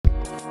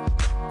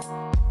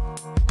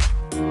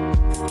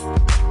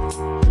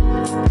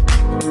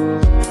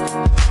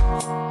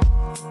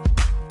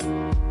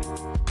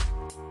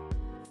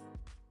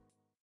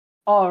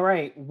All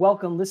right,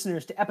 welcome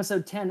listeners to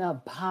episode 10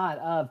 of Pod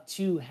of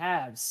Two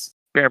Halves.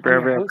 Brr, I'm brr,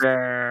 your brr, host,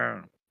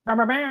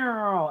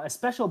 brr. a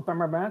special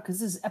because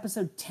this is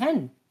episode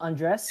 10,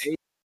 Andres.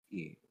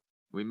 Hey,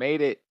 we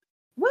made it.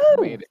 We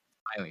Woo! made it.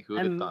 Finally, who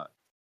would have And thought?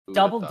 Who would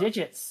have double thought?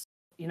 digits.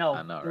 I know,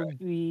 It'll right?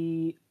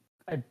 be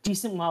a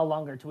decent while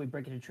longer until we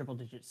break into triple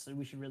digits, so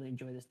we should really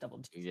enjoy this double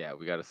digits. Yeah,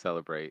 we got to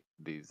celebrate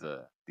these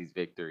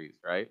victories,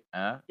 right?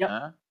 Yep,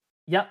 All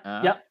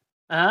yep.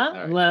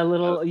 A right.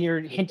 little,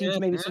 you're hinting to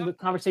maybe some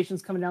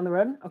conversations coming down the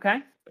road, okay?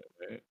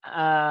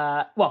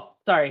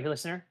 Sorry,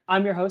 listener.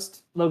 I'm your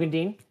host, Logan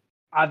Dean.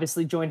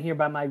 Obviously joined here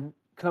by my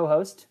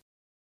co-host.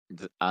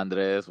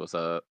 Andres, what's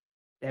up?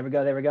 There we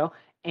go.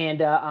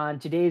 And on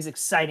today's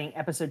exciting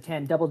episode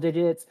 10, double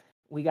digits,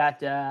 we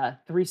got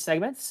 3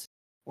 segments.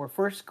 We're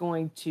first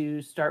going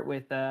to start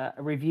with a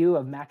review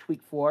of match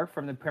week 4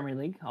 from the Premier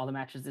League, all the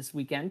matches this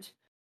weekend.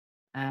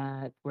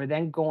 We're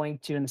then going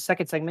to, in the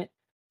second segment,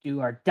 do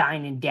our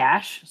Dine and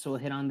Dash. So we'll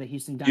hit on the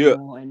Houston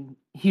Dynamo and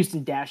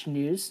Houston Dash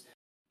news.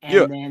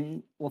 And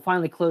then we'll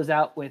finally close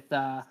out with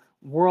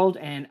world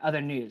and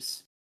other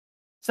news.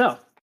 So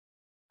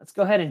let's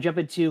go ahead and jump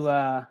into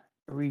a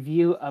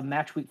review of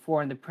match week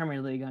 4 in the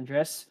Premier League,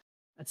 Andres.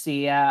 Let's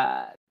see.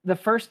 The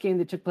first game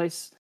that took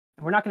place,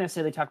 we're not going to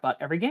necessarily talk about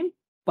every game,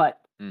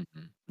 but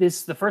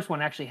the first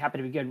one actually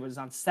happened to be good, was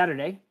on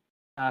Saturday.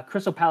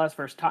 Crystal Palace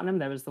versus Tottenham.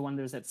 That was the one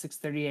that was at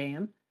 6:30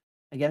 a.m.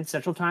 Again,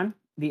 Central Time.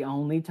 The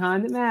only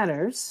time that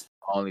matters.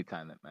 Only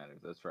time that matters.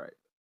 That's right.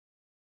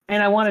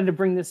 And I wanted to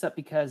bring this up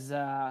because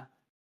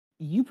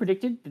you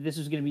predicted that this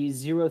was going to be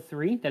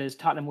 0-3. That is,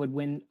 Tottenham would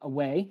win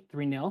away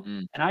 3-0.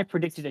 And I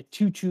predicted a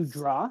 2-2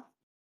 draw.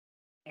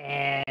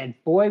 And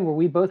boy, were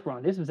we both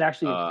wrong. This was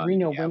actually a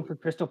 3-0 win for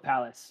Crystal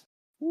Palace.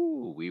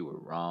 Ooh, we were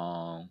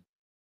wrong.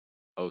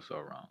 Oh, so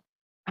wrong.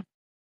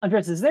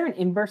 Andres, is there an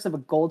inverse of a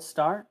gold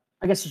star?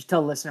 I guess you should tell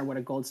the listener what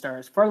a gold star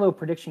is. For our little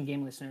prediction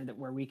game listener,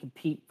 where we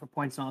compete for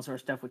points and all sort of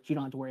stuff, which you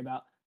don't have to worry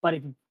about. But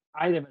if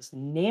either of us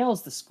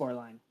nails the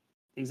scoreline,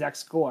 the exact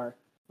score,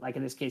 like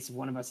in this case, if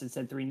one of us had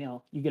said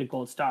 3-0, you get a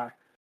gold star.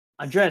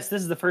 Andres,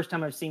 this is the first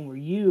time I've seen where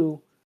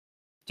you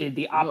did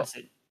the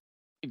opposite.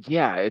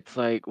 Yeah, it's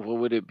like, what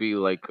would it be,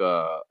 like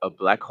a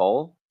black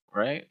hole,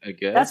 right? I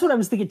guess that's what I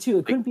was thinking too.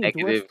 It couldn't be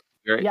negative,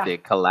 right? Yeah. The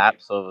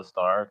collapse of a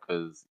star,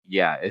 because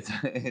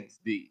it's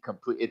the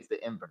complete, it's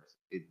the inverse,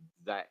 it's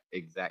that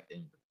exact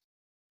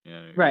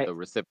inverse. Right. The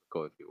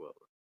reciprocal, if you will.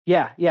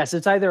 Yeah. So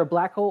it's either a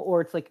black hole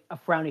or it's like a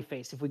frowny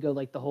face. If we go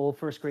like the whole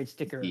first grade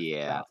sticker.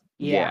 Yeah.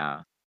 See me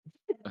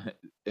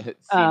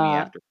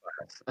after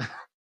class.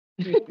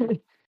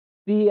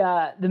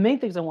 The main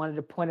things I wanted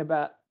to point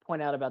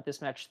out about this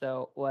match,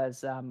 though,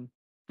 was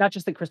not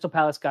just that Crystal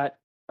Palace got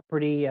a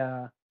pretty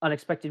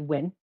unexpected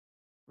win,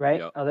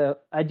 right? Yep. Although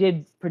I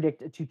did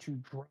predict a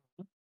 2-2 draw,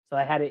 so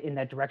I had it in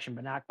that direction,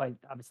 but not quite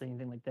obviously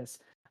anything like this.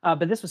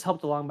 But this was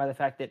helped along by the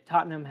fact that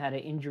Tottenham had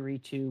an injury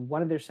to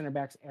one of their center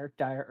backs, Eric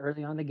Dyer,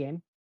 early on in the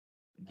game.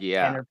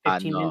 10 or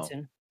 15 minutes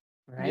in,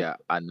 right? Yeah,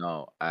 I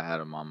know. I had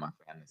him on my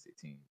fantasy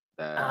team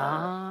that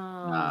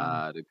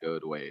not a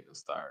good way to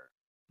start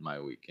my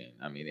weekend.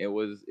 I mean,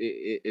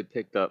 it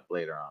picked up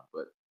later on,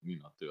 but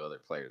through other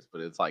players.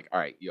 But it's like, all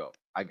right,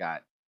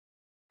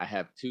 I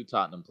have 2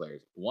 Tottenham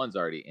players. One's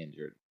already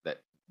injured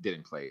that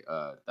didn't play.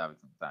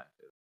 Davinson Sanchez.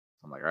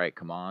 So I'm like, all right,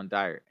 come on,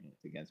 Dyer. And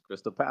it's against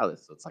Crystal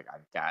Palace, so it's like I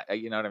got,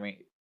 you know what I mean?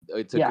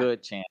 It's a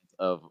good chance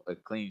of a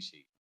clean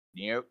sheet.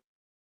 Yep,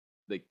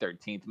 like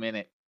 13th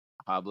minute,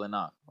 hobbling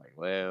off. Like,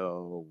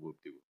 well, whoop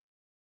de whoop.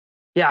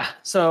 Yeah,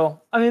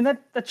 so I mean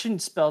that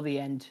shouldn't spell the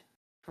end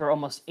for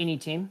almost any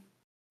team,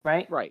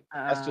 right? Right.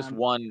 That's just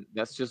one.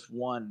 That's just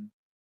one.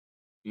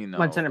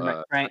 One center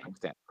back, right?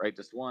 Circumstance, right?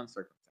 Just one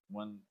circumstance.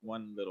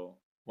 One little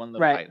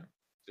item.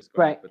 Just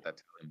go ahead and put that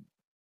to him.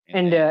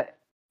 And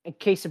in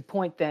case of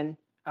point, then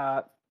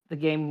the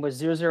game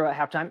was 0-0 at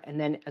halftime, and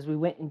then as we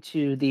went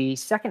into the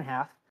second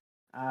half,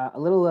 a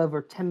little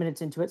over 10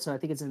 minutes into it, so I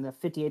think it's in the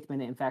 58th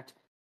minute. In fact,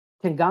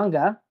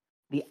 Tanganga,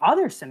 the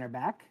other center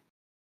back,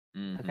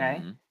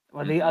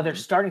 the other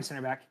starting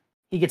center back,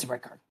 he gets a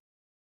red card.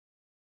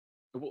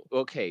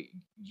 Okay,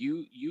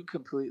 you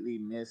completely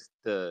missed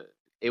the.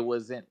 It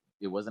wasn't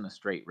a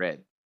straight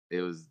red.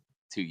 It was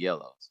 2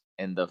 yellows,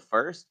 and the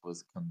first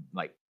was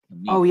like.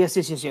 Oh yes,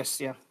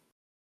 yeah.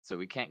 So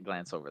we can't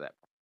glance over that.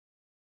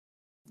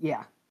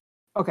 Yeah.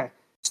 Okay.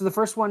 So the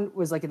first one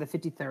was like in the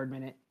 53rd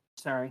minute.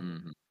 Sorry.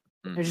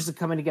 It was just a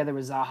coming together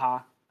with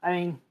Zaha. I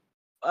mean,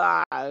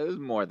 it was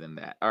more than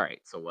that. All right.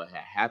 So what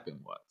had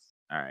happened was,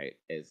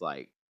 is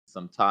like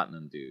some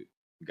Tottenham dude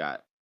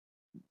got,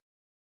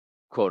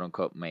 quote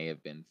unquote, may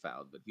have been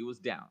fouled, but he was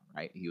down,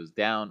 right? He was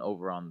down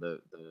over on the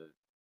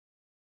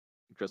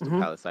Crystal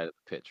Palace side of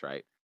the pitch,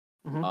 right?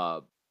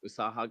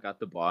 Zaha got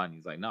the ball and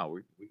he's like, no,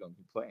 we're gonna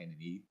be playing, and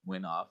he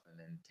went off, and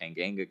then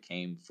Tanganga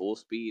came full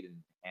speed and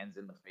hands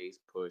in the face,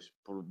 push,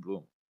 boom,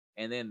 boom,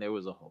 and then there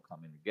was a whole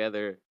coming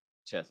together,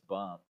 chest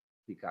bump,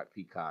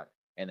 peacock,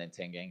 and then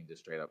Tanganga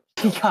just straight up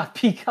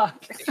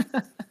peacock.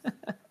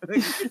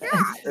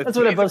 That's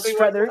what it was.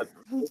 There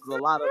was a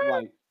lot of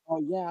like, oh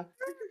yeah,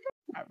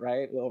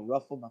 right? It'll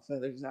ruffle my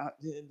feathers out.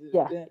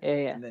 Yeah, yeah, yeah.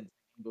 And then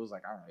goes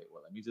like, all right,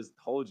 well, let me just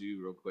hold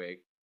you real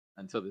quick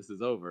until this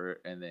is over.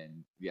 And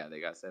then yeah, they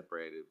got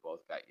separated,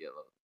 both got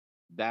yellow.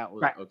 That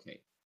was Right.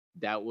 okay.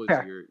 That was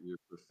Fair. your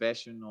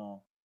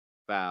professional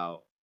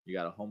foul. You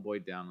got a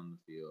homeboy down on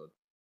the field.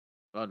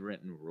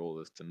 Unwritten rule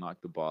is to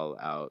knock the ball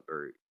out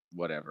or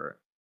whatever.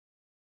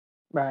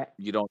 Right.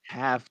 You don't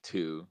have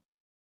to.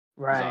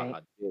 Right.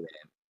 Zaha did it.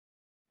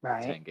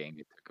 Right. Tanganga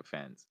took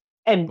offense.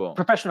 And Boom.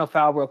 professional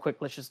foul, real quick,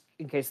 let's just,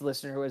 in case the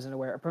listener isn't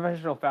aware, a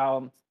professional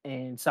foul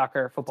in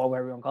soccer, football,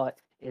 whatever you want to call it,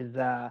 is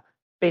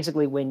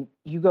basically when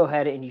you go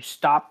ahead and you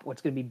stop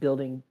what's going to be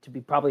building to be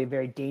probably a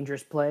very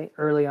dangerous play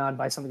early on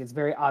by something that's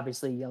very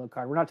obviously a yellow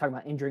card. We're not talking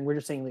about injuring. We're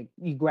just saying like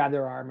you grab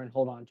their arm and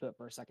hold on to it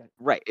for a second.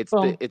 Right.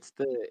 Boom. It's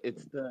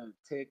the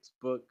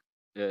textbook.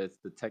 It's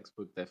the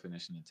textbook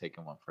definition of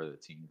taking one for the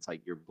team. It's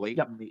like you're Yep.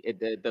 blatantly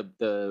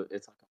the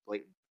it's like a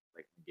blatant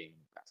like game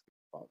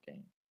basketball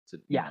game to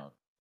Yeah.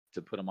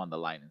 to put them on the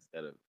line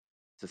instead of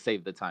to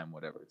save the time,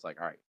 whatever. It's like,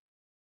 all right,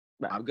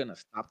 Right. I'm gonna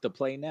stop the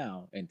play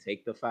now and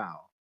take the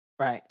foul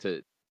Right.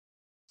 to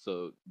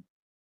so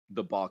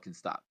the ball can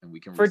stop and we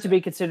can For it to be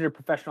reset. considered a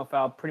professional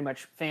foul, pretty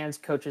much fans,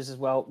 coaches as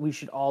well, we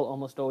should all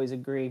almost always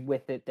agree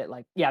with it that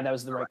like, yeah, that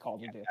was the right Correct. call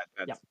to Yeah, do.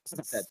 Yep.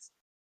 that's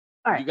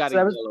All right. you got So a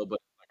that was yellow, but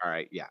like, all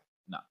right, yeah,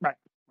 no, right.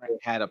 Right. it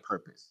had a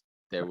purpose.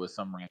 There Right. was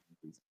some random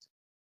reason. So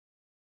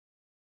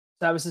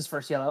that was his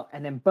first yellow,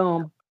 and then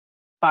boom,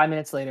 5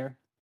 minutes later,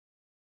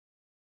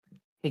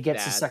 he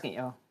gets his That's second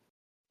yellow.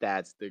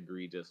 that's the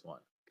egregious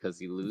one because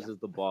he Yep. loses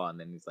the ball and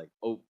then he's like,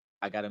 "Oh,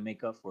 I got to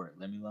make up for it.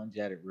 Let me lunge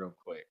at it real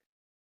quick."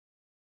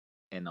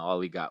 And all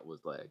he got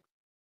was leg.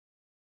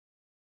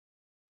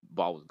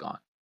 Ball was gone.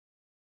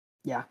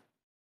 Yeah.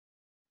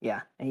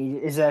 Yeah. And he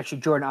is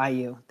actually Jordan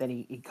Ayew that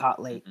he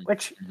caught late, Hmm.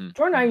 which Hmm.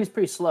 Jordan Hmm. Ayew is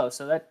pretty slow,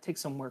 so that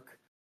takes some work.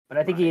 But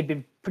I think he Right. had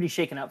been pretty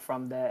shaken up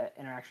from the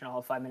interaction all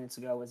of 5 minutes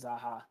ago with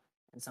Zaha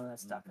and some of that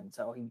stuff. Hmm. And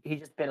so he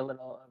just bit a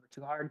little over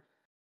too hard.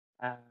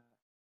 Uh,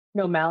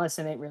 no malice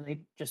in it,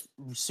 really, just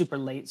super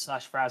late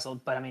slash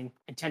frazzled. But I mean,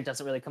 intent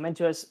doesn't really come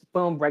into us.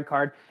 Boom, red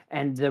card.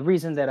 And the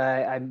reason that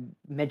I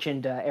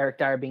mentioned Eric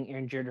Dyer being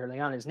injured early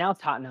on is now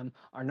Tottenham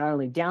are not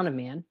only down a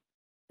man,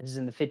 this is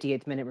in the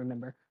 58th minute,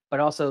 remember, but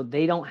also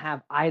they don't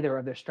have either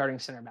of their starting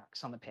center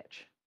backs on the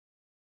pitch.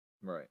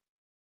 Right.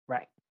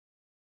 Right.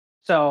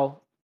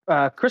 So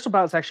Crystal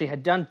Palace actually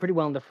had done pretty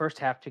well in the first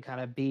half to kind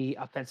of be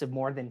offensive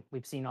more than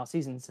we've seen all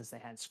season since they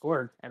hadn't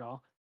scored at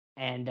all.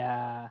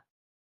 And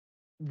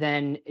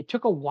then it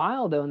took a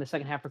while, though, in the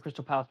second half for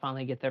Crystal Palace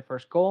finally get their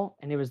first goal,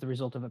 and it was the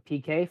result of a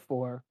PK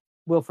for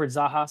Wilfred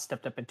Zaha,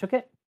 stepped up and took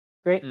it.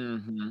 Great.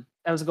 Hmm.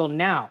 That was a goal.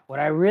 Now, what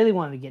I really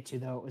wanted to get to,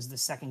 though, was the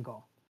second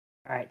goal.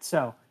 All right,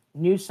 so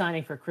new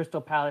signing for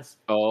Crystal Palace.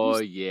 Oh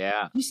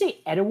yeah. Did you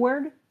say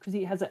Edward? Because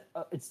he has a,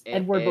 it's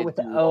Edward, but with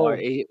the Edouard.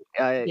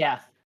 O.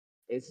 Yeah.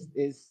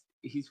 It's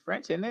he's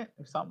French, isn't it,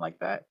 or something like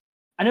that?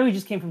 I know he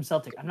just came from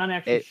Celtic. I'm not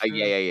actually Yeah, sure.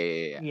 yeah, yeah,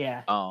 yeah, yeah.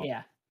 Yeah, Um,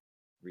 yeah.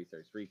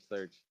 research.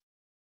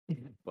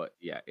 But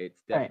yeah, it's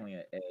All right. definitely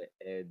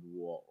a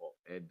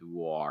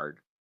Edward.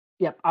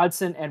 Yep,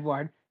 Odson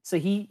Edward. So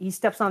he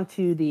steps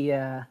onto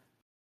the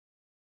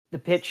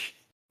pitch,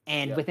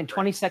 and Yep, within French.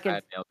 20 I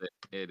seconds, nailed it.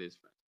 It is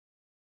French.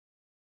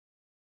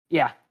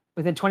 yeah,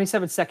 within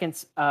 27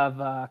 seconds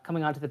of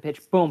coming onto the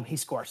pitch, boom, he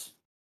scores.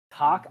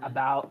 Talk Hmm.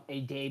 about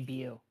a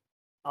debut.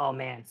 Oh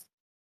man,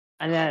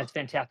 and then it's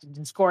fantastic.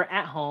 To score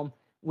at home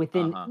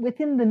within Uh-huh.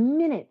 within the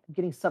minute of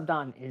getting subbed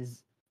on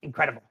is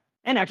incredible.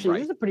 And actually,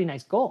 this Right. is a pretty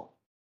nice goal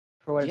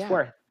for what it's Yeah.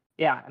 worth.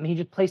 Yeah, I mean, he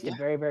just placed Yeah. it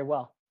very, very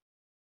well.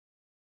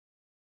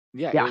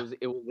 Yeah.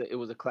 It Yeah,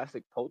 was a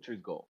classic poacher's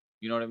goal.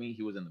 You know what I mean?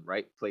 He was in the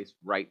right place,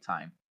 right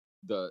time.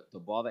 The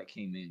ball that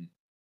came in,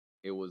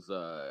 it was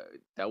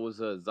that was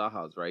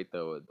Zaha's, right?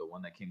 The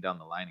one that came down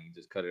the line and he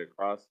just cut it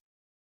across.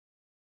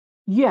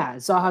 yeah.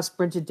 Zaha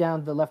sprinted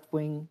down the left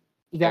wing.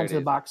 He got There it into the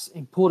is. box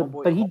and pulled it,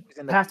 but he Homeboy's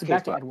in the passed it PK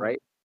back to spot, Edward.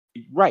 right?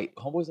 Right.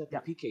 Homeboy's at the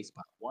Yep. PK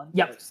spot. One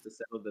Yep. touch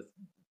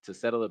to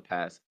settle the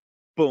pass.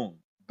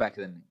 Boom. Back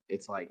in the net.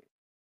 It's like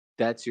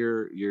that's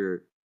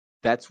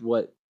that's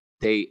what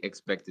they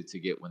expected to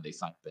get when they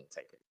signed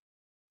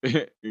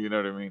Benteke. You know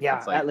what I mean? Yeah,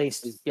 It's at like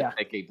least. is Yeah.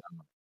 Benteke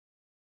done?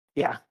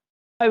 Yeah.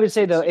 I would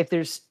say though, It's if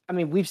there's, I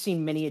mean, we've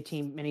seen many a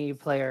team, many a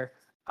player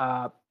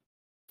uh,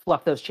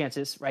 fluff those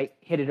chances, right?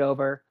 Hit it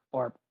over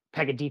or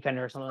peg a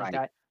defender or something like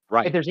right. that. If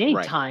Right. there's any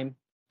Right. time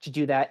to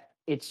do that,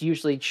 it's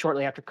usually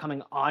shortly after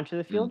coming onto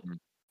the field Hmm. While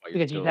you're because you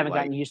just still haven't like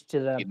gotten used to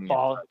the getting in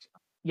ball. touch.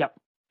 Yep.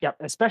 Yep.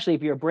 Especially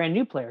if you're a brand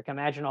new player, can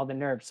imagine all the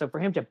nerves. So for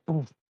him to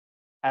boom,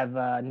 have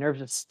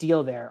nerves of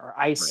steel there or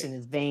ice in Right.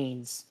 his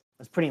veins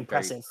was pretty Very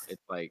impressive.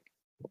 it's like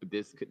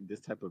this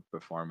type of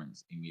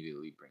performance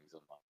immediately brings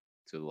them up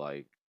to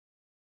like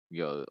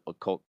a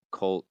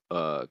cult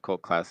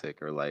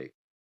classic or like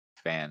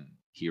fan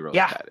hero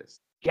Yeah. status.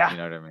 Yeah. You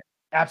know what I mean?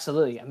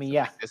 Absolutely. I mean, So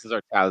yeah. like this is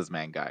our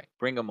talisman guy.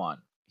 Bring him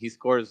on. He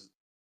scores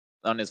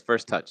on his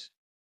first touch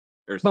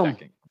or Boom.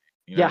 second.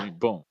 You know what I Yeah. mean?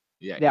 Boom.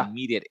 Yeah, Yeah.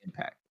 immediate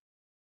impact.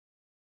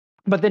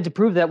 But then to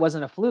prove that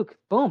wasn't a fluke,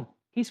 boom,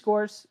 he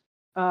scores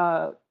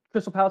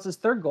Crystal Palace's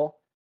third goal.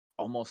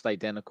 almost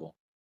identical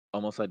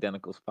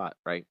spot,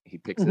 right? He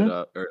picks it Hmm.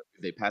 up, or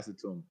they pass it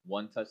to him.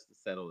 One touch to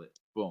settle it.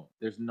 Boom.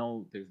 There's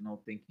no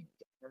thinking.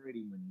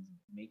 Already when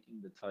he's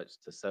making the touch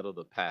to settle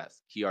the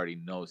pass, he already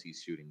knows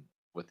he's shooting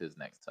with his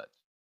next touch.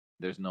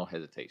 There's no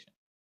hesitation.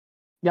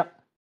 Yep.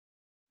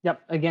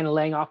 Yep. Again,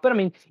 laying off. But I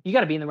mean, you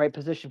got to be in the right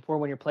position for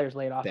when your players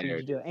lay it off. You There need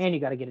to it do it, is. and you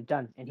got to get it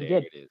done, and he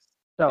There did. it is.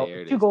 So There it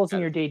two is. You goals in got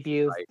to your be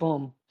debut. right.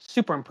 Boom.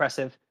 Super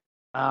impressive.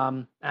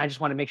 And I just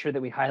want to make sure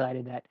that we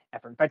highlighted that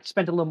effort. In fact,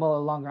 spent a little more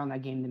longer on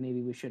that game than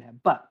maybe we should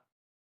have. But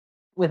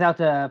without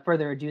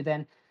further ado,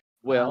 then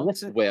Well,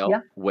 listen. well, Yeah.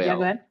 Yeah. Go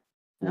well. ahead.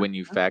 No. When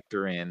you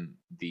factor in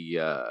the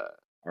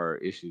our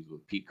issues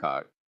with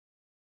Peacock,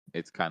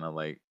 it's kind of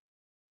like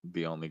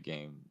the only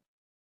game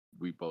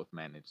we both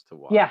managed to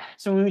watch. Yeah.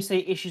 So when we say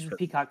issues with 'Cause-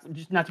 Peacock,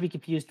 just not to be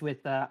confused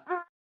with Yeah,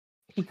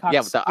 with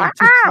Peacock's the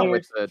two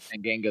with players. the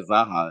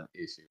Tangangazaha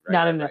issue. Right, No,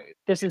 no, right, no. right. It's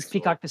This the is actual.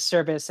 Peacock the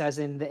service, as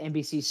in the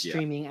NBC Yeah,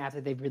 streaming app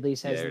that they've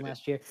released yeah, as there in it is.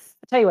 last year.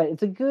 I tell you what,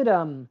 it's a good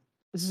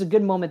this is a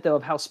good moment though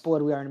of how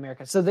spoiled we are in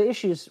America. So the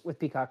issues with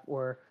Peacock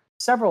were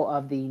several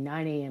of the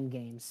 9 a.m.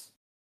 games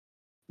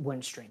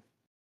wouldn't stream.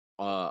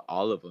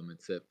 All of them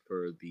except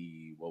for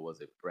the what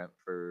was it,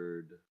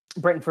 Brentford?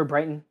 Brentford,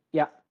 Brighton,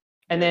 yeah,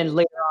 and There it then is.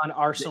 later on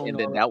Arsenal, And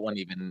then Norwich.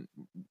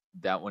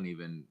 that one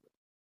even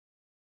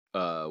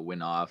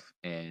went off,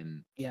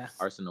 and Yeah,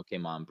 Arsenal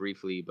came on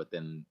briefly, but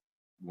then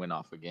went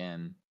off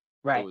again.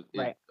 It right, was it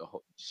right, the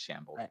whole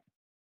shambles. right,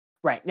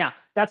 right. Now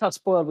that's how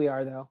spoiled we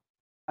are, though.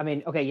 I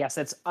mean, okay, yes,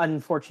 that's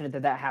unfortunate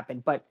that that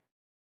happened, but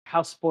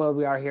how spoiled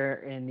we are here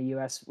in the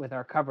U.S. with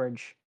our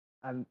coverage.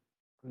 I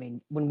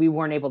mean, when we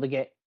weren't able to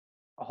get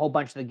a whole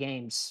bunch of the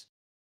games,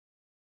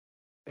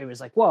 it was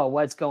like, whoa,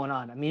 what's going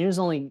on? I mean, it was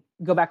only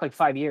go back like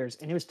 5 years,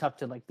 and it was tough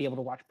to like be able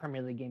to watch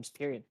Premier League games.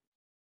 Period.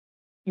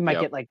 You might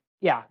Yep. get like,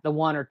 yeah, the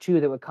one or two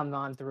that would come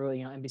on through,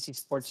 NBC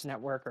Sports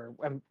Network or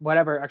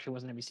whatever. Actually, it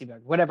wasn't NBC,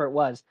 but whatever it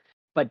was.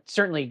 But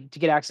certainly to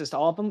get access to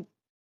all of them,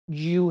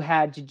 you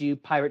had to do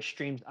pirate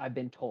streams. I've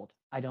been told.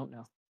 I don't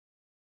know,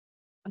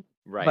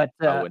 Right. but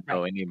I wouldn't right,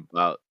 know any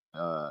about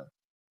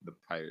the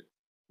pirate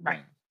right,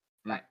 game.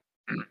 right.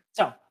 Mm.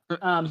 So,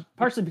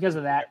 partially because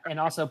of that, and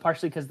also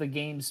partially because the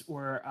games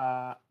were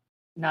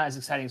not as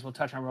exciting as we'll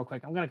touch on real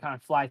quick. I'm going to kind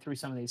of fly through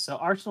some of these. So,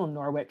 Arsenal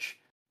Norwich,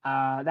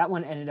 that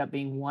one ended up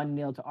being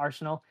 1-0 to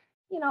Arsenal.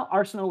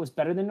 Arsenal was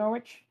better than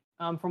Norwich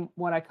from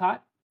what I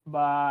caught,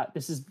 but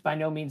this is by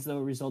no means the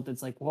result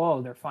that's like,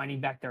 whoa, they're finding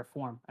back their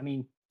form. I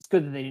mean, it's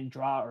good that they didn't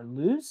draw or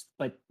lose,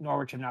 but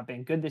Norwich have not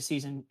been good this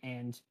season,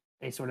 and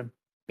they sort of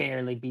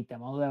barely beat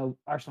them, although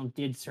Arsenal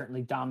did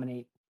certainly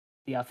dominate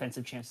the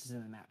offensive chances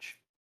in the match.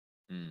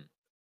 Mm.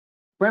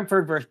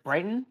 Brentford versus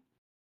Brighton.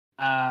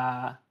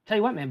 Tell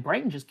you what, man,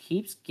 Brighton just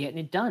keeps getting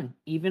it done,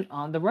 even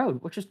on the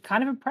road, which is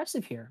kind of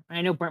impressive here.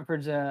 I know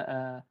Brentford's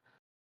a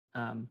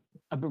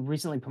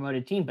recently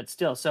promoted team, but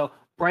still. So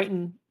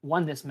Brighton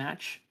won this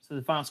match. So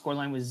the final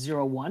scoreline was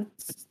 0-1.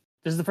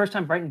 This is the first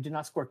time Brighton did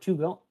not score two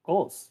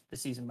goals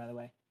this season, by the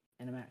way,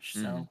 in a match.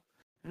 Mm. So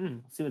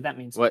let's see what that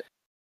means. What?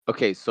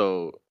 Okay,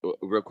 so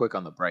real quick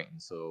on the Brighton.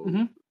 So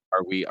Hmm.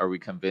 are we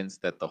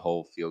convinced that the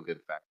whole feel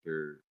good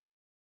factor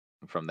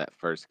from that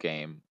first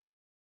game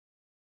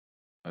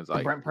is The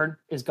like Brentford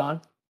is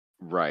gone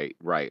right,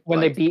 right, when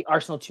they like beat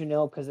Arsenal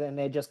 2-0 because then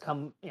they just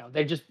come,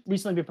 they just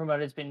recently been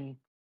promoted. It's been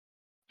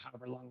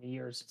however long the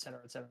years, et cetera,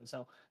 et cetera.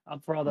 So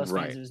for all those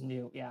fans, right. it was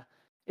new. Yeah.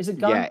 Is it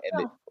Yeah, gone?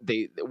 and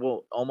No.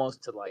 well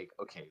almost to like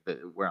okay,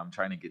 where I'm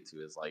trying to get to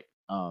is like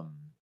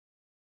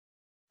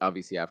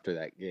obviously after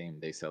that game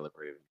they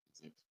celebrated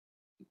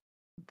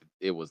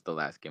it was the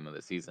last game of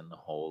the season, the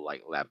whole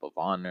like lap of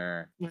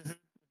honor. Mhm.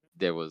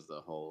 There was the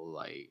whole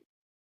like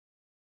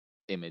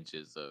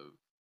images of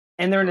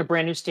And they're in a coach.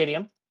 brand new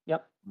stadium.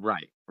 Yep.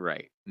 Right,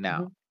 right.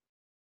 Now,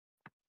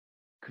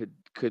 Hmm.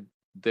 could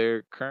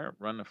their current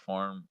run of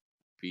form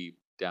be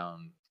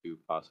down to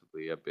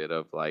possibly a bit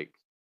of like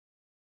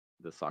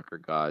the soccer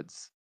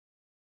gods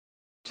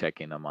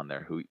checking them on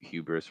their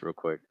hubris real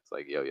quick? It's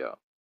like, yo,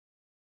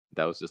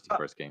 that was just the Uh,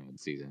 first game of the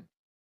season.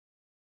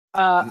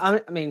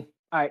 I mean,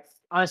 all right.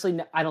 Honestly,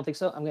 I don't think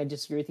so. I'm going to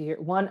disagree with you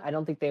here. One, I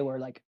don't think they were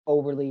like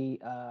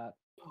overly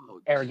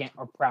Oh, arrogant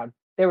or proud.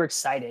 They were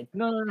excited.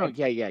 no, no, no. Right?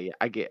 Yeah. I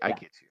Yeah. get you. I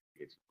get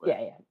you. But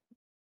Yeah.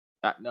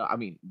 Yeah. no, I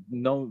mean,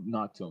 no,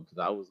 not to him because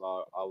I was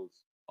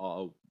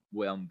all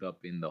whelmed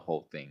up in the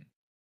whole thing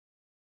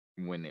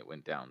when it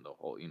went down. The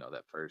whole,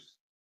 that first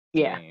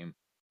Yeah. game,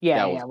 Yeah.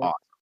 that Yeah. was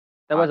awesome.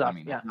 That I, was I off.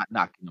 mean, I'm Yeah. not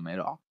knocking them at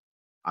all.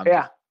 I'm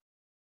Yeah. just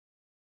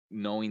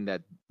knowing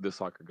that the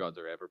soccer gods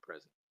are ever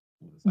present.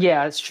 It's like,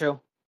 Yeah. That's true.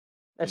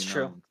 That's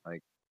true. it's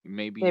like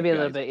maybe you Maybe a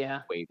little guys bit.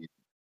 Yeah. waited,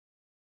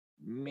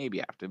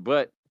 maybe after,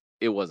 but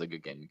it was a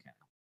good game.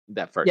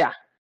 That first Yeah. game.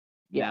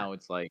 Yeah. Now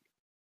it's like,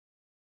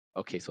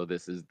 okay, so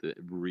this is the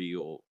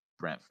real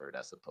Brentford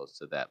as opposed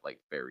to that like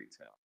fairy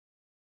tale,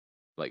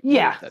 like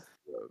Yeah. myth that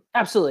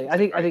Absolutely. it's like,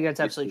 I all right, think that's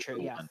this absolutely is true.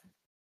 the Yeah. one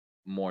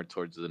more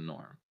towards the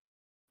norm.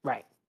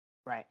 Right.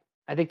 Right.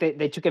 I think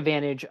they took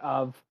advantage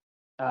of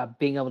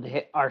being able to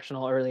hit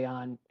Arsenal early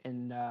on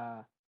in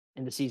the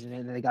season,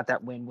 and then they got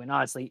that win. When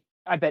honestly,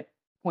 I bet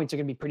points are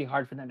going to be pretty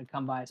hard for them to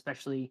come by,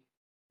 especially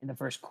in the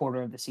first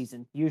quarter of the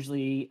season.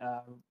 Usually,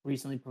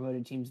 recently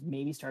promoted teams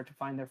maybe start to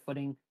find their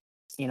footing,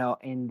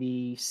 in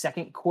the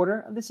second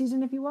quarter of the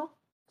season, if you will.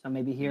 So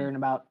maybe here Mm. in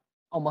about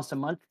almost a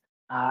month,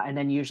 and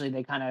then usually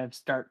they kind of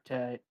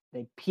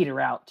they peter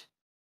out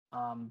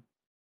um,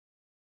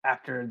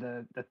 after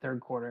the third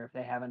quarter if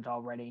they haven't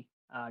already,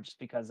 just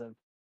because of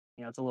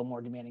it's a little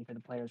more demanding for the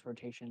players'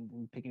 rotation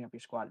and picking up your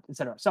squad,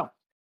 etc. So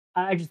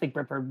I just think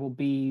Brentford will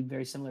be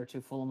very similar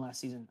to Fulham last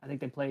season. I think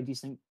they play a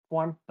decent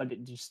form, but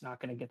it's just not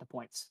going to get the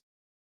points,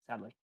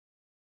 sadly.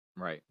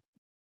 Right.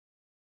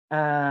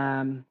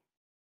 Um,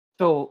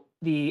 so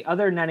the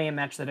other 9 a.m.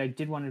 match that I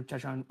did want to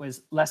touch on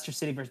was Leicester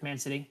City versus Man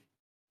City.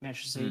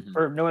 Manchester City, Hmm.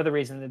 for no other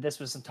reason that this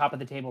was some top of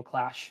the table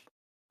clash.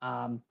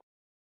 Um,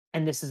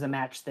 and this is a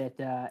match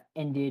that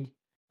ended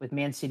with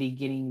Man City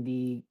getting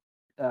the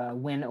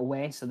win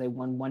away. So they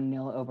won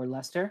 1-0 over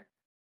Leicester.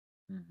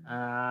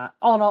 Hmm.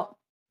 All in all,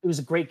 it was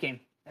a great game.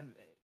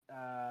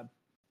 Uh,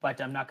 but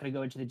I'm not going to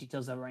go into the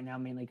details of it right now,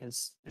 mainly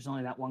because there's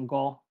only that one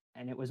goal.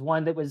 And it was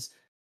one that was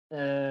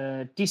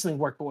decently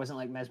worked, but wasn't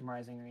like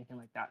mesmerizing or anything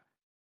like that.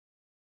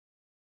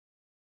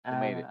 Who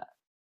made it?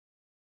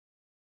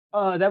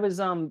 Uh, that was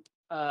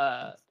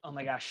oh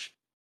my gosh,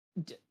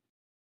 D-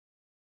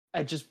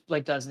 I just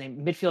blanked on his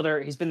name.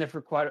 Midfielder. He's been there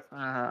for quite.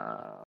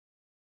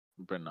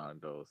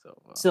 Bernardo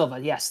Silva. Silva.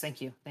 Yes,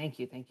 thank you, thank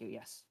you, thank you.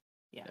 Yes,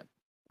 yeah, Yeah.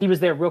 he was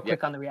there real Yeah.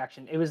 quick on the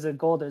reaction. It was a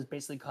goal that was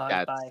basically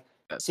caused by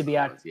That's what it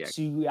Subiac. was. Yeah.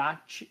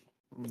 Subiac.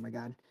 Oh my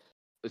god,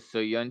 So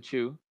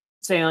Yunchu.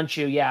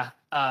 Seonchu. Yeah,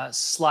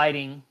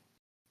 sliding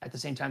at the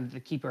same time that the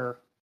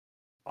keeper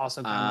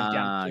also kind of went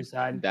down to his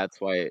side. That's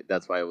why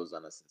it was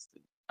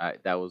unassisted.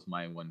 That was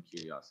my one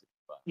curiosity.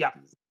 But Yeah,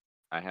 'cause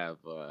I have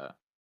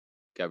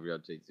Gabriel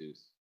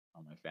Jesus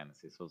on my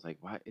fantasy, so I was like,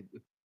 why?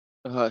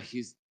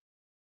 He's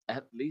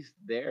at least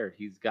there.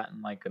 He's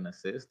gotten like an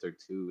assist or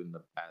two in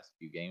the past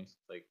few games.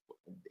 Like,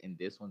 in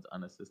this one's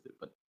unassisted,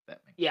 but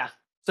that makes yeah.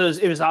 sense.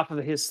 So it was off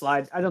of his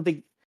slide. I don't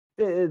think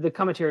the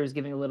commentary was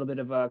giving a little bit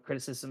of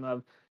criticism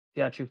of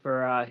Piatchu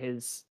for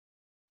his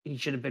he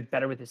should have been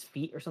better with his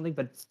feet or something.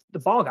 But the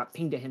ball got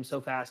pinged at him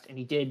so fast, and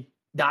he did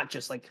not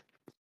just like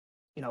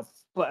you know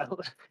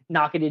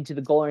knock it into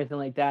the goal or anything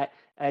like that.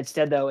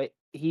 Instead, though,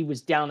 he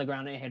was down on the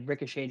ground and it had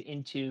ricocheted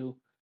into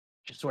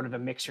just sort of a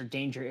mixer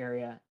danger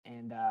area,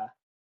 and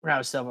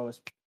Ronaldo Silva was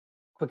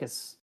quick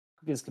as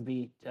could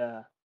be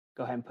to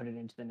go ahead and put it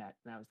into the net,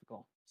 and that was the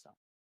goal. So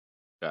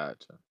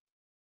Gotcha.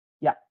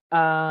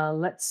 yeah,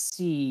 let's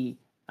see.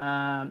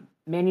 Man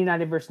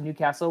United versus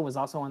Newcastle was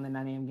also on the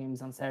 9 a.m.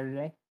 games on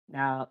Saturday.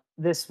 Now,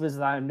 this was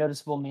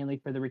noticeable mainly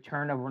for the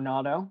return of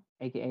Ronaldo,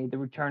 aka the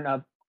return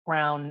of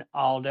Crown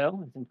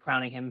Aldo, as in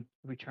crowning him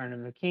return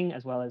of the king,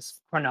 as well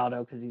as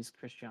Ronaldo because he's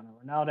Cristiano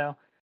Ronaldo.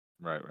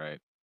 Right, right.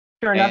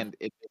 Sure enough, And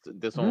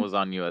this one mhm, was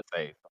on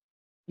USA.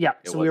 yeah.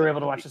 It So we were wasn't able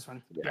to on watch TV. this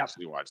one. We Yep,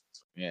 actually watched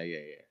this one. Yeah, yeah,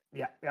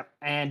 yeah. yeah.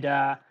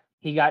 And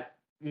he got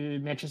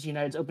Manchester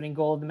United's opening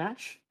goal of the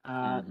match. It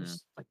Mm-hmm.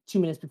 was like 2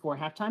 minutes before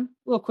halftime. A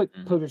little quick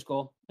Mm-hmm. poacher's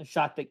goal, a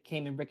shot that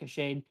came in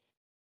ricocheted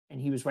and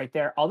he was right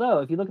there. Although,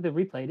 if you look at the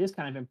replay, it is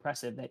kind of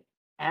impressive that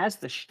as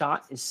the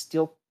shot is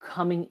still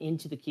coming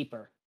into the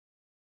keeper,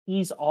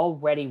 he's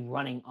already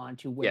running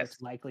onto where Yes.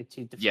 it's likely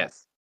to deflect.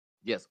 Yes.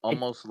 Yes. It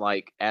Almost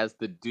like as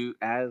the dude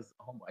as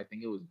I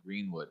think it was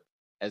Greenwood.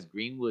 As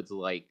Greenwood's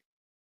like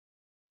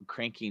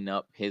cranking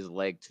up his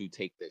leg to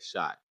take the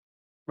shot,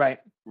 right,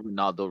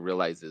 Ronaldo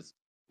realizes,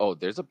 oh,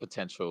 there's a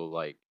potential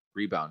like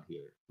rebound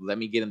here. Let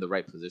me get in the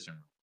right position.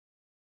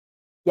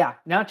 yeah,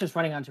 not just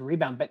running onto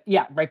rebound, but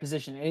yeah, right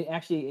position.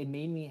 It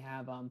made me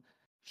have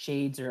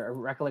shades or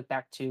recollect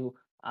back to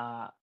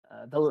uh,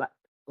 the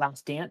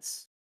Last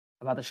Dance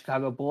about the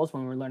Chicago Bulls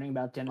when we were learning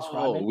about Dennis Oh,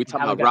 Rodman we and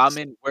talking how he about got.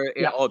 ramen where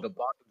Yeah, the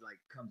ball like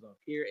comes off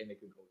here and it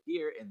could go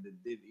here and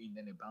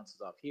then it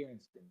bounces off here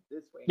and spins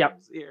this way and yep.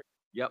 goes here.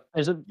 Yep.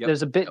 There's a Yep.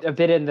 there's a bit Yep. a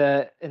bit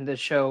in the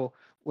show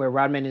where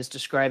Rodman is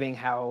describing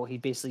how he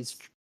basically is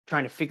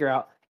trying to figure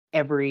out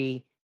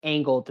every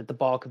angle that the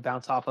ball could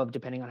bounce off of,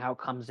 depending on how it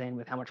comes in,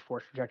 with how much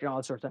force trajectory, all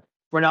that sort of stuff.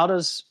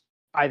 Ronaldo's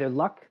either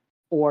luck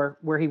or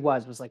where he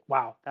was like,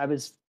 wow, that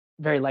was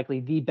very likely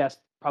the best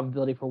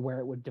probability for where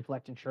it would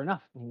deflect, and sure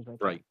enough, he was right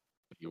there. Right.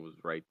 He was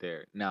right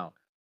there. Now,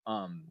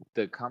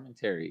 the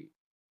commentary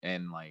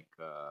and like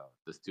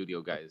the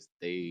studio guys,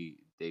 they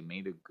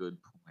made a good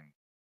point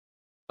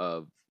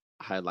of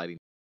highlighting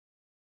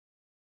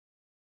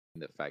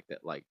the fact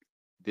that like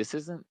this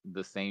isn't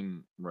the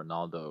same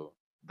Ronaldo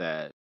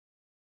that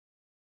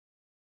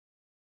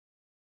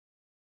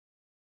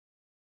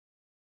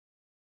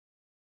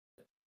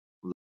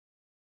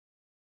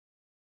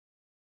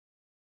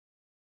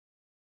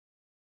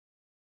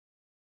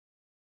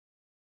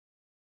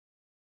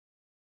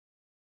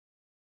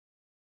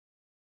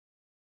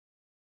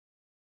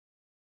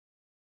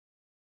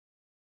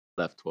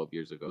left 12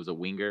 years ago. It was a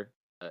winger.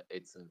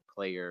 It's a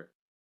player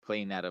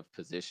playing out of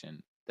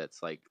position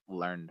that's like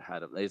learned how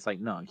to. It's like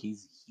no,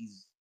 he's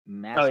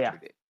Oh yeah,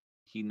 mastered it.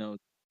 He knows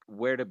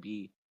where to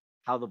be,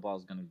 how the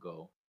ball's gonna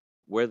go,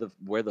 where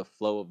the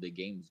flow of the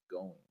game's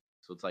going.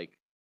 So it's like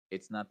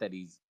it's not that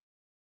he's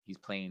he's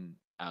playing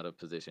out of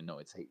position. No,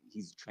 it's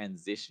he's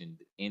transitioned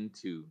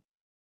into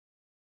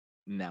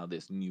now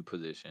this new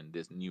position,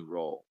 this new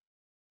role.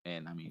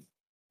 And I mean,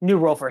 New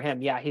role for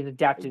him. Yeah, he's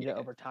adapted it yeah,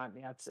 over time.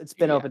 Yeah, it's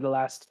been yeah, over the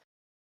last,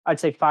 I'd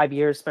say 5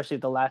 years, especially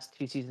the last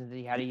 2 seasons that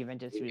he had at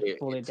Juventus. He was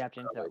fully it's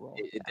adapted into that role.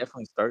 it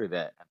definitely started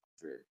at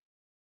Madrid.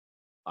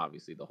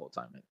 Obviously, the whole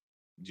time at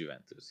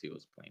Juventus, he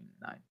was playing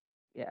nine.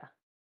 Yeah,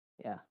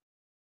 yeah,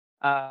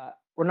 yeah.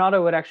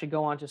 Ronaldo would actually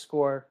go on to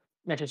score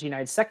Manchester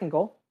United's second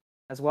goal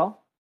as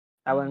well.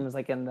 That one Mhm. was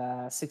like in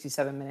the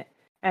 67 minute,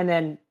 and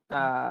then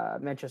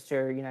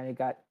Manchester United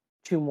got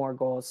two more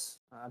goals.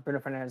 Bruno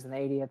Fernandes in the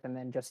 80th, and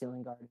then Jesse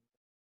Lingard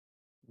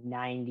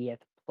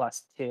 90th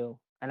plus two.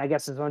 And I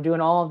guess as I'm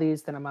doing all of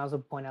these, then I might as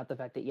well point out the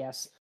fact that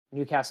yes,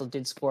 Newcastle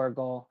did score a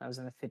goal. That was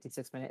in the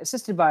 56th minute,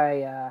 assisted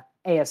by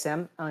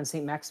ASM on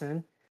St.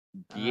 Maximin.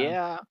 Um,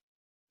 Yeah,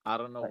 I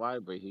don't know but why,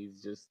 but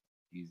he's just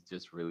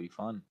really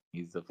fun.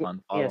 He's a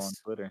fun follow on yes,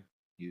 Twitter.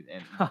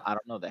 And I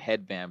don't know the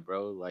headband,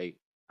 bro. Like,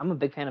 I'm a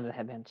big fan of the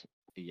headband.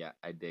 yeah,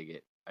 I dig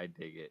it. I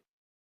dig it.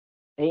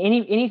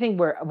 Anything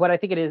where what I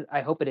think it is,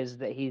 I hope it is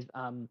that he's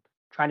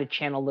trying to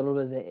channel a little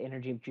bit of the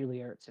energy of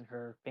Julia Ertz and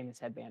her famous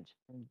headband,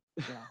 and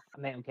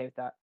I'm okay with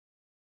that.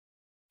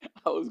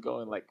 I was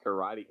going like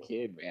Karate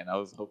Kid, man. I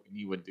was hoping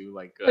he would do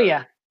Oh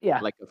yeah, yeah.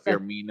 like a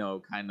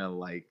Firmino kind of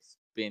like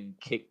spin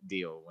kick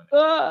deal when you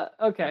know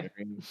Okay, what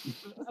I mean?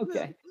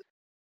 okay.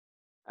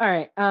 All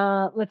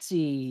right. Let's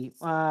see.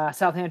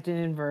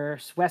 Southampton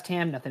versus West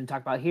Ham. Nothing to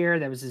talk about here.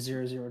 That was a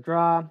 0-0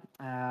 draw.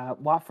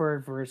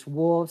 Watford versus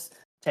Wolves.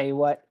 Tell you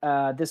what,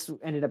 this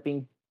ended up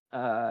being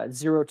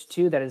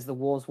 0-2. That is, the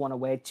Wolves won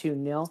away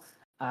 2-0.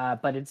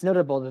 But it's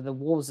notable that the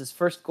Wolves'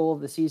 first goal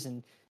of the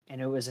season,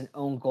 and it was an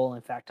own goal,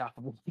 in fact, off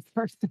of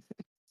Watford.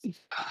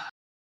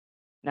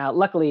 Now,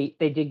 luckily,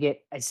 they did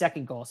get a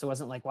second goal, so it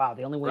wasn't like, wow,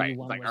 the only way Right. you It's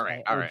won like, was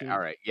by all OG.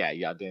 right. Yeah,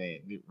 y'all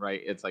didn't right.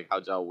 It's like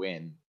how'd y'all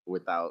win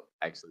without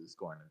actually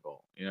scoring a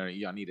goal? You know,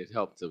 y'all needed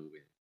help to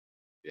win.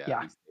 Yeah,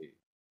 Yeah, he stayed.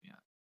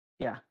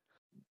 Yeah.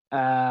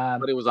 yeah.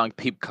 But it was on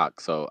Peacock,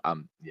 so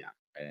yeah.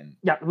 And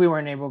Yeah, we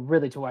weren't able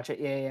really to watch it.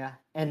 Yeah, yeah, yeah.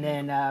 And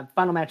yeah. then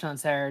final match on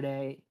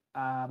Saturday,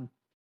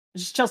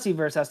 just Chelsea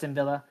versus Aston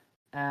Villa.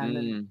 And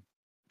Mm,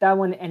 that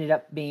one ended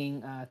up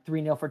being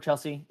 3-0 for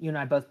Chelsea. You and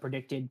I both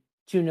predicted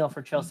 2-0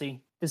 for mm.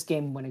 Chelsea. This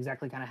game went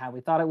exactly kind of how we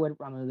thought it would.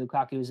 Romelu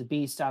Lukaku was a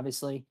beast,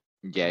 obviously.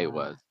 Yeah, it Uh,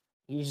 was.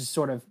 he just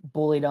sort of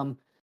bullied them,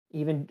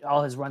 even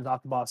all his runs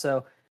off the ball.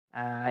 So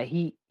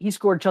he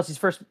scored Chelsea's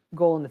first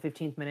goal in the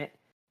 15th minute,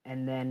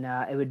 and then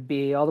it would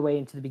be all the way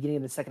into the beginning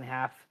of the second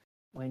half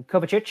when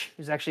Kovacic,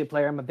 who's actually a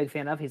player I'm a big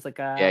fan of, he's like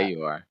Yeah,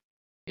 you are.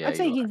 Yeah, I'd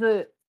say you are. he's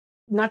a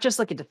not just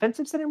like a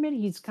defensive center mid.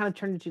 He's kind of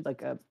turned into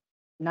like a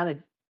not a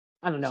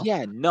I don't know,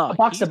 Yeah, no, a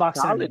box to he's box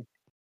center solid. mid.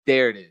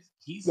 There it is.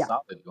 He's Yeah,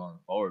 solid going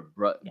forward,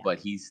 but yeah,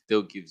 he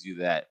still gives you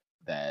that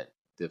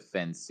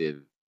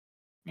defensive,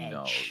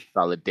 edge.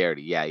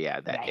 solidarity. Yeah, yeah,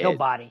 that Yeah, he'll edge.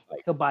 body.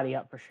 Like He'll body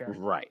up for sure.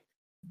 right.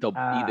 The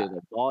Uh, either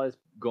the ball is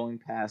going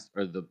past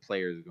or the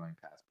player is going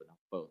past, but not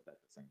both at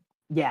the same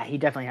yeah, he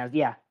definitely has.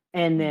 Yeah,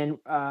 and time. then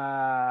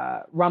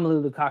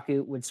Romelu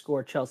Lukaku would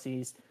score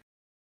Chelsea's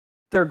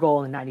third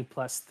goal in the 90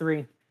 plus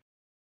three.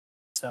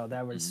 So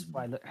that was Mhm.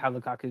 why how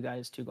Lukaku got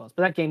his two goals.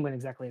 But that game went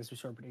exactly as we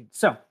sort of predicted.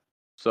 So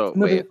So wait,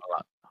 moving. hold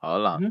on.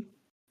 Hold on. Mhm,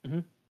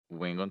 mhm.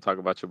 We ain't gonna talk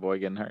about your boy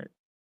getting hurt.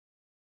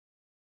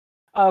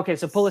 Oh, okay,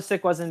 so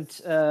Pulisic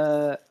wasn't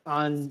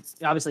on.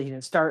 Obviously, he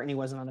didn't start, and he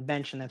wasn't on the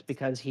bench, and that's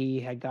because he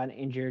had gotten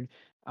injured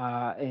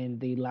in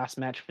the last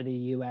match for the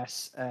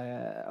U.S.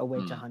 Away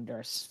to Mm,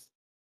 Honduras.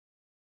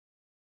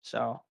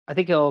 So I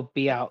think he'll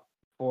be yeah. out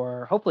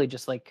for hopefully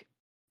just like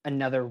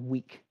another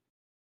week.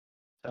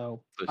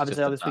 So So it's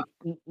obviously, just all a this knock.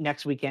 week,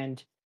 next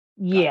weekend.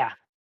 Got it. Yeah,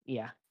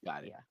 yeah,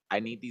 Got it. yeah. I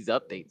need these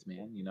updates,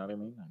 man. You know what I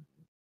mean?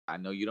 I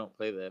know you don't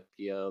play the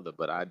FPL,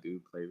 but I do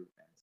play the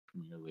Fantasy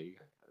Premier League.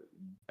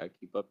 I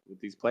keep up with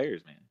these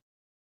players, man.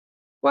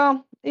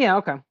 Well, yeah,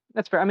 okay,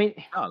 that's fair. I mean,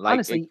 No, like it,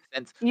 honestly,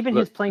 since even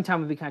his look, playing time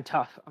would be kind of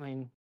tough. I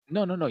mean,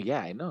 no,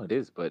 yeah, I know it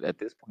is, but at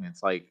this point,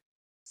 it's like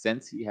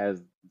since he's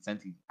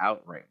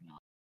out right now,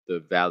 the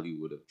value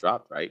would have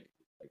dropped, right?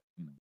 Like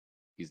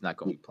he's not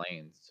going to be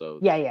playing, so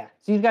yeah, yeah.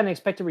 So he's got an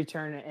expected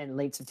return in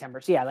late September.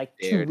 So yeah, like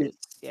two there it is. weeks.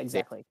 Yeah, There,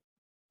 exactly.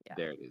 Yeah.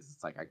 there it is.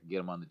 It's like I can get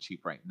him on the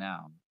cheap right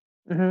now,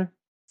 Hmm.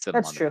 set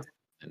him That's on the true.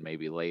 and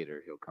maybe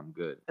later he'll come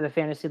good. For the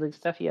fantasy league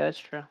stuff, yeah, that's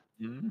true.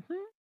 Hmm.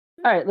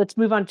 All right, let's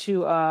move on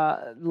to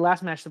the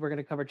last match that we're going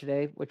to cover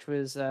today, which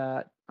was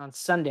on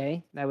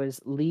Sunday. That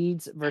was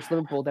Leeds versus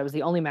Liverpool. That was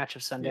the only match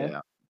of Sunday.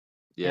 Yeah,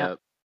 Yeah.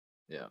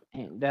 yeah,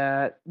 yeah.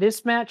 And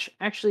this match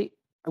actually,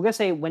 I'm gonna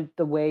say, it went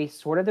the way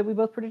sort of that we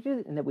both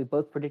predicted, and that we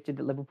both predicted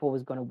that Liverpool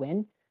was going to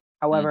win. Mm,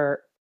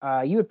 However,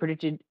 you had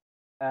predicted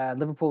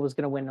Liverpool was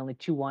going to win only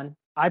 2-1.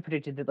 I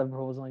predicted that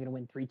Liverpool was only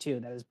going to win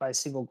 3-2. That is by a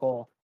single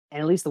goal. And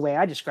at least the way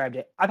I described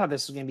it, I thought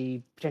this was going to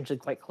be potentially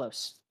quite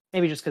close.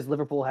 Maybe just because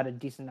Liverpool had a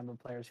decent number of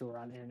players who were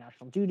on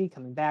international duty,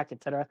 coming back,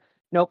 etc.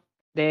 Nope,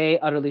 they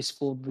utterly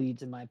schooled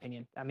Leeds, in my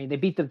opinion. I mean, they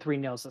beat them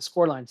 3-0. So the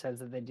scoreline says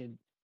that they did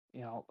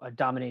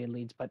dominated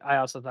Leeds. But I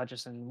also thought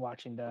just in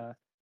watching the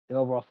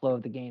overall flow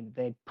of the game,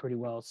 they pretty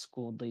well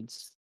schooled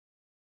Leeds.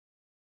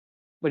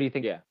 What do you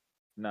think? Yeah.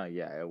 No,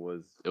 yeah, it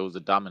was a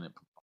dominant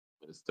performance,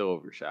 but it's still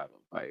overshadowed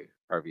by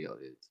Harvey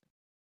Elliott.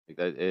 Like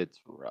that, it's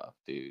rough,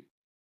 dude.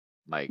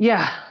 Like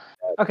Yeah.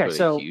 that Okay, put a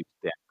so huge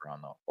damper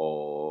on the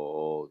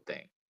whole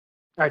thing.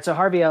 all right, so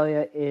Harvey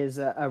Elliott is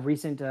a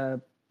recent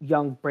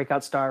young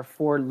breakout star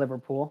for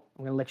Liverpool.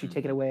 I'm going to let you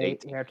take it away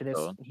 18 here after years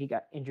this. old. He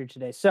got injured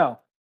today, so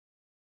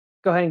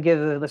go ahead and give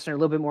the listener a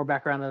little bit more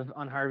background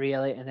on Harvey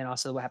Elliott, and then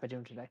also what happened to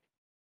him today,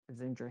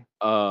 his injury.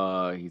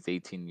 He's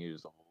 18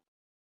 years old.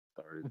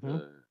 Started Hmm.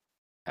 the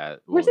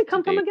at Where's well it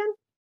come from today again?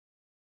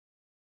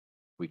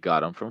 we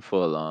got him from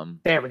Fulham.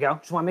 There we go.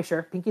 Just want to make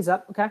sure. Pinky's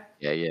up. Okay.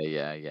 Yeah, yeah,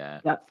 yeah, yeah.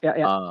 Yeah, yeah,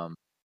 yeah. Um,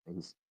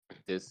 he's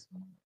this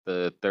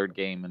the third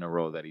game in a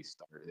row that he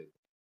started.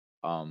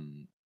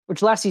 Um,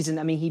 Which last season,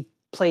 I mean, he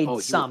played oh, he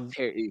was some.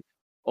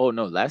 oh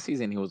no, last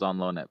season he was on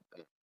loan at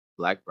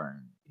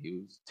Blackburn. He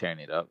was tearing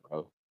it up,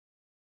 bro.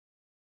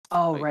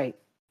 Oh, Like right.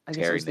 I guess I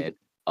was tearing thinking. it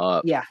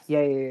up, Yeah,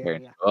 yeah, yeah, yeah,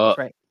 tearing yeah. it That's up.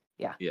 right.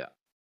 Yeah. Yeah.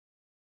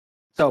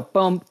 So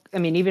boom. I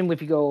mean, even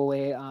if you go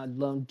away on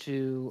loan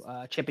to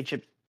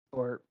championship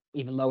or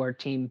even lower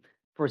team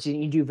for a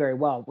season, you do very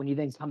well. When you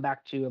then come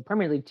back to a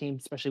Premier League team,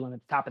 especially when at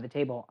the top of the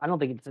table, I don't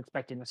think it's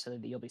expected necessarily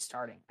that you'll be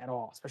starting at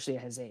all, especially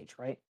at his age,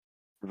 right?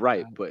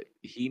 Right, Um, but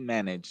he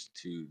managed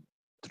to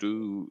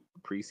through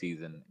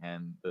preseason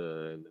and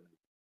the limited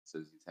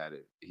says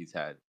he's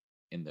had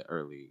in the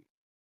early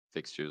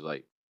fixtures,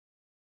 like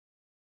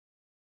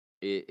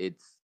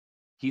it's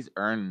he's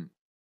earned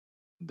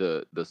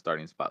the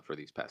starting spot for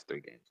these past 3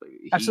 games. Like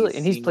Absolutely, he's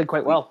and he's played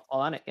quite seamlessly well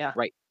all on it. Yeah,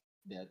 right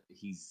that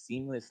he's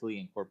seamlessly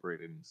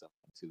incorporated himself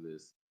into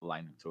this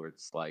lineup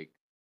towards like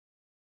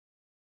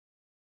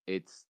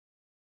it's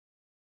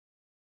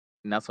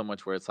not so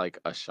much where it's like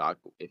a shock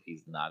if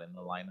he's not in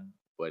the lineup,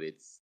 but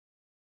it's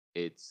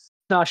it's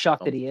not a shock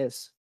that almost he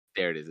is.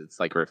 there it is. It's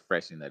like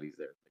refreshing that he's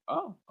there. Like,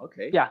 oh,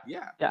 okay. Yeah,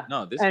 Yeah. yeah,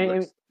 No, this and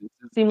works. This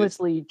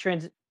seamlessly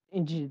trans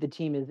into the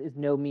team is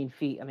no mean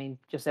feat. I mean,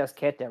 just ask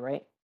Kete,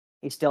 right?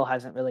 He still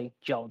hasn't really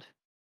gelled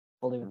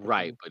fully with the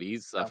right, team. but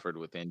he's So suffered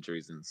with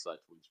injuries and such,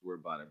 which we're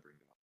about to bring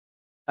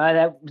up.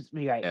 that was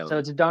right. So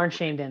it's a darn Where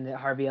shame then that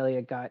Harvey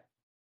Elliott got.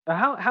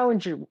 How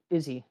injured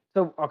is he?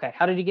 So okay,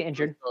 how did he get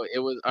injured? so it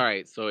was all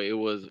right. So it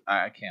was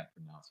I can't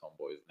pronounce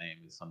homeboy's name.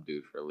 He's some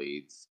dude for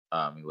Leeds.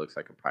 He looks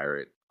like a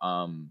pirate.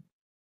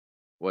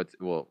 What's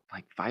well,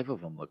 like 5 of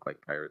them look like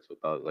pirates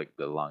without like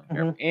the long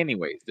hair. Hmm.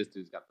 Anyways, this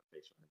dude's got the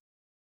facial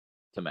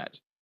hair to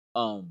match.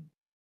 Um,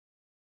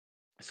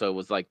 so it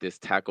was like this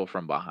tackle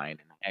from behind,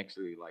 and I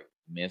actually like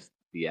missed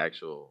the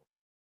actual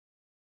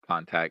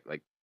contact,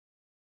 like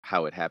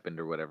how it happened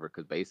or whatever.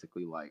 Because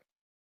basically, like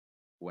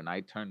when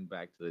I turned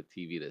back to the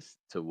TV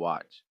to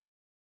watch,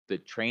 the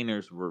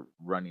trainers were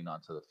running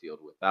onto the field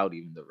without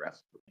even the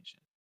ref's permission.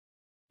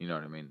 You know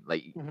what I mean?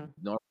 Like Hmm.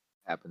 normally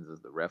what happens is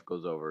the ref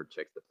goes over,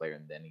 checks the player,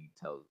 and then he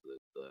tells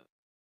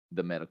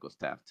the medical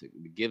staff to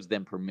gives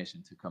them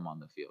permission to come on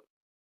the field.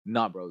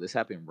 Nah, bro, this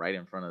happened right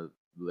in front of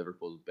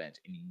Liverpool's bench,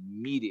 and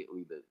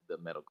immediately the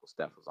medical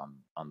staff was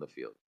on the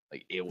field.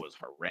 Like it was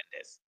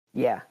horrendous.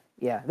 Yeah,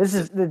 yeah. This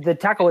is the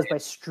tackle was by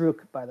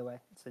Struck, by the way.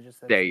 So just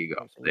There that's you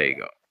go. so There you yeah,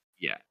 go.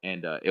 Yeah,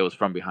 and it was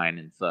from behind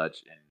and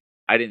such, and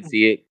I didn't yeah.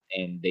 see it,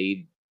 and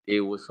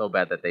it was so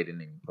bad that they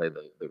didn't even play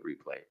the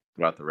replay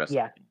throughout the rest of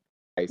Yeah, the game.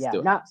 I yeah.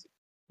 still haven't seen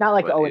Not it,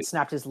 like, but oh, it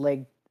snapped his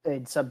leg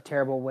in some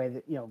terrible way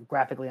that,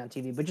 graphically on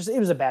TV, but just it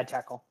was a bad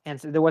tackle, and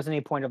so there wasn't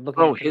any point of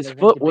looking bro, at things his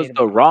that was foot was the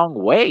debatable. wrong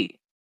way.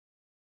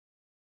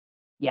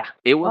 Yeah.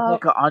 It was Well,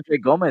 like a Andre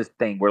Gomez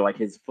thing where like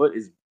his foot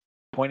is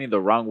pointing the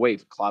wrong way.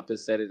 Klopp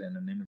has said it in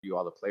an interview.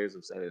 All the players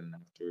have said it, and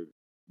after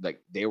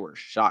like they were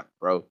shocked,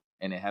 bro.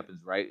 And it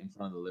happens right in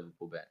front of the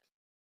Liverpool bench.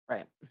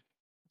 right.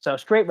 So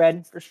straight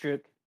red for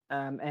Struck,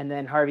 and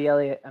then Harvey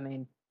Elliott, I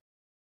mean,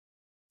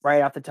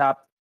 right off the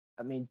top,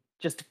 I mean,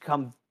 just to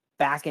come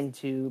back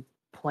into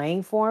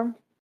playing form,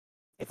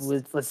 if it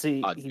was let's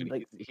see, Oh, he, dude,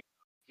 like,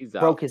 he's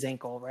broke out. his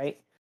ankle, right?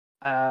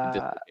 He Uh,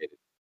 dislocated,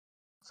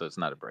 so it's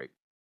not a break,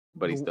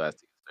 but he still has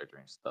to get surgery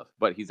and stuff.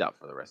 But he's out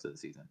for the rest of the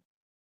season.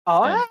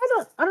 Oh, And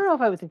I don't know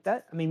if I would think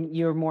that. I mean,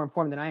 you're more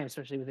informed than I am,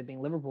 especially with it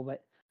being Liverpool,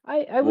 but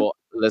I would. well,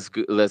 let's.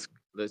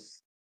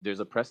 There's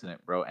a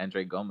precedent, bro.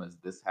 Andre Gomez.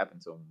 This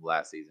happened to him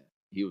last season.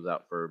 He was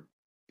out for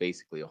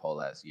basically a whole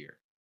last year.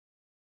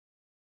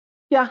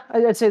 Yeah,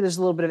 I'd say there's a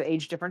little bit of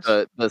age difference.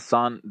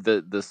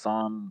 The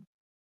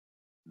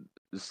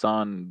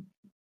son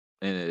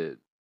uh,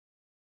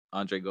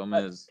 Andre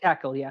Gomez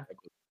Tackle, yeah.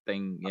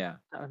 thing, yeah.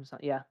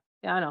 Yeah,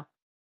 yeah, I know.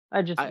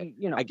 I just I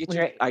I get when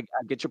your you're I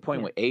get your point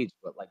yeah, with age,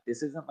 but like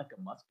this isn't like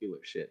a muscular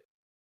shit.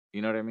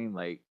 You know what I mean?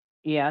 Like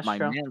yeah, that's my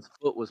true. man's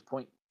foot was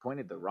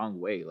pointed the wrong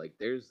way. Like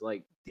there's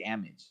like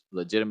damage,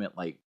 legitimate.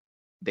 Like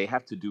they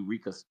have to do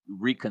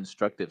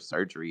reconstructive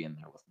surgery in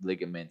there with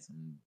ligaments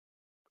and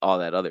all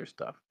that other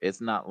stuff. It's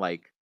not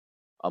like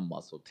a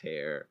muscle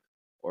tear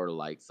or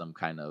like some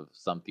kind of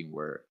something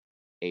where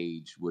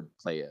age would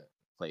play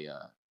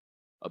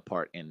a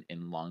part in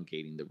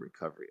elongating the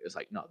recovery. It's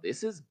like no,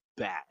 this is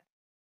bad.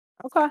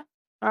 Okay.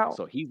 Oh,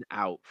 So he's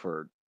out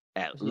for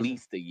at season.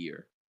 least a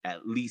year.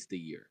 At least a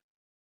year.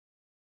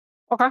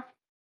 Okay.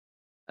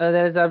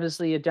 That is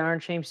obviously a darn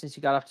shame since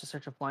you got off to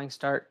such a flying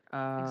start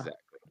Exactly.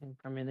 in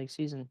Premier League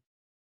season.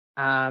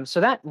 So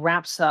that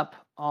wraps up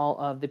all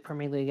of the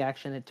Premier League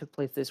action that took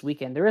place this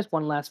weekend. There is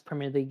one last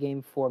Premier League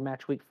game for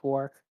match week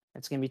 4.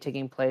 It's going to be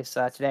taking place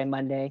today,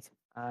 Monday,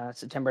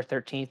 September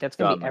 13th. That's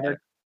going to be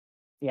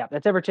Dumbass.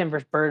 that's Everton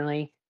versus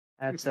Burnley.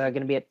 That's going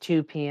to be at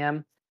 2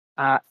 p.m.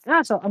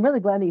 So I'm really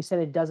glad that you said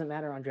it doesn't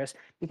matter, Andres,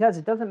 because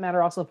it doesn't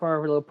matter also for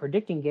our little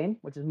predicting game,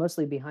 which is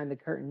mostly behind the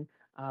curtain.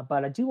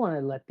 But I do want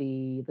to let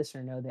the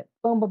listener know that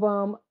boom, boom,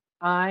 boom,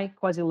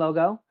 Quasi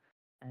Logo,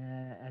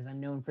 as I'm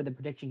known for the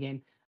prediction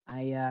game,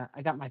 I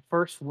got my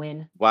first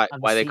win Why of the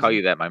why they call season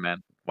you that, my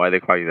man? Why they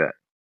call you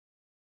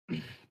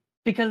that?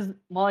 because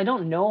while I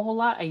don't know a whole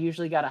lot, I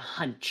usually got a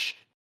hunch.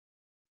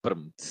 But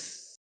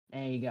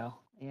There you go.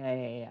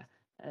 Yeah.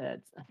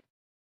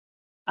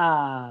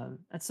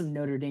 That's some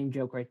Notre Dame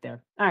joke right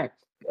there. All right.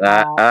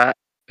 uh, Uh,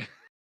 uh,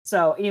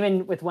 so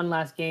even with one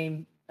last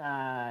game,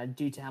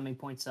 due to how many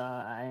points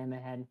I am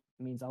ahead,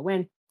 it means I'll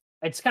win.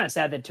 It's kind of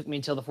sad that it took me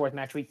until the 4th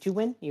match week to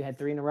win. You had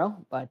 3 in a row,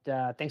 but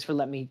thanks for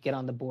letting me get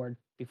on the board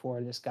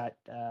before this got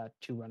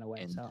 2 run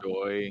away. So,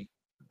 enjoy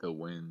the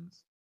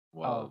wins oh,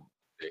 while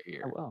they're I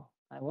here. will.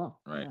 I will.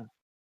 Right. Yeah.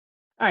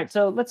 All right.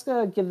 So let's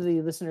give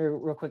the listener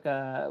real quick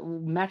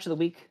match of the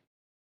week.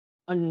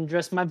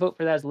 Undress my vote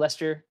for that is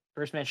Leicester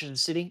versus Manchester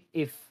City.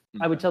 If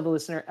I would Okay. tell the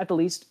listener, at the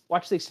least,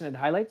 watch the extended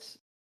highlights,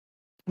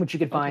 which you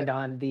can Okay. find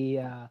on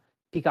the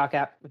Peacock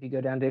app if you go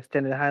down to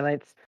extended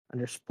highlights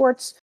under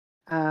sports.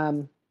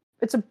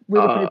 It's a way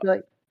to put Uh, it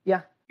like,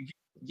 yeah,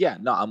 yeah.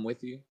 No, I'm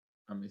with you.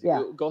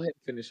 yeah. Go ahead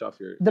and finish off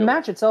The your.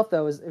 match itself,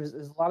 though, is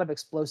a lot of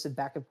explosive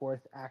back and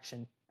forth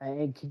action. And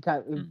it, it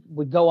Mm,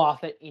 would go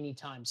off at any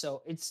time.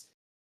 So it's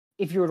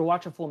if you were to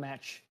watch a full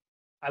match,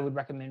 I would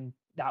recommend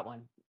that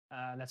one.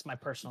 That's my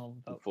personal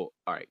vote. Full.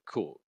 All right.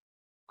 Cool.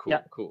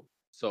 Yeah. Cool.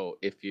 So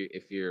if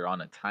you're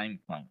on a time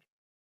crunch,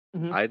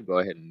 Hmm. I'd go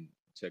ahead and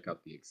check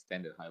out the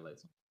extended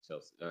highlights on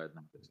Chelsea, not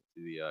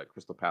the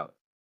Crystal Palace,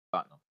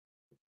 Tottenham.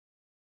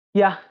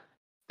 Yeah.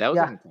 That was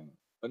Yeah. entertaining,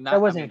 but That not. I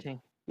was mean,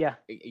 entertaining. Yeah.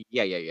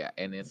 yeah,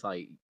 and it's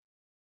like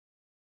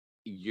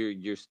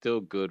you're still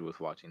good with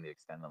watching the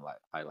extended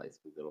highlights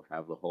because it'll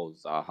have the whole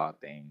Zaha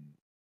thing,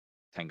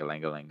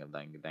 tangalangalang,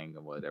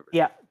 whatever.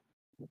 Yeah.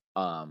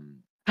 Um,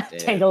 the whole.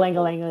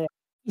 Tangalangalang.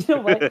 You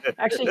know what?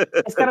 Actually,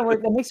 it's kind of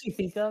weird. That makes me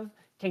think of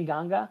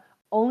Tanganga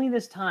only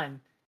this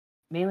time,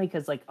 mainly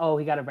because like, oh,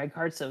 he got a red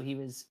card, so he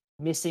was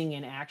missing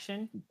in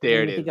action. It There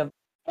made it me think is. of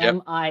Yep.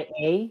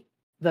 M.I.A,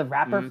 the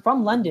rapper Mm,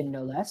 from London,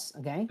 no less.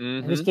 Okay,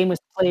 and this mm-hmm. game was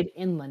played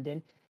in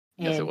London,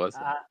 Yes, it and was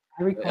I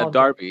a recalled that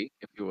derby,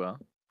 if you will,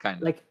 kind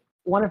of. like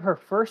one of her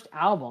first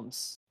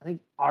albums, I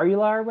think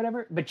Arula or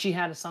whatever, but she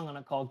had a song on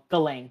it called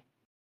Galang.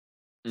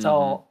 Mm-hmm.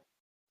 So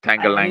I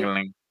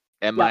Tangalangaling.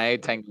 yeah, M.I.A.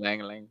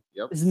 Tangalangaling.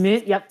 Yep.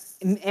 Yep,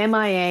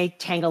 M.I.A.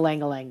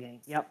 Tangalangalang.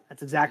 Yep,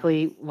 that's Mhm.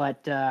 exactly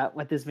what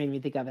this made me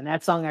think of. And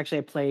that song actually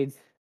I played,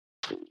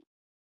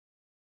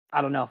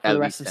 I don't know, for At the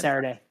least rest of 10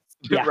 Saturday. times.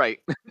 Yeah, Right.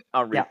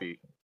 On yeah,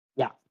 repeat.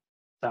 yeah.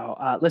 So,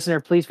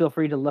 listener, please feel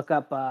free to look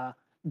up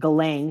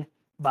Galang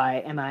by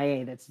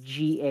M.I.A. That's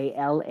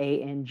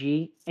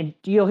Galang, and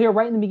you'll hear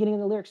right in the beginning of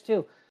the lyrics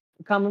too.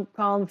 Calling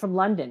from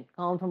London,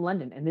 calling from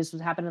London, and this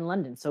was happening in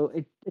London, so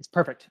it's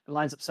perfect. It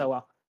lines up so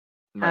well.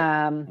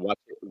 Right. Um, Watch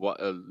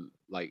it,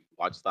 like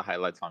watch the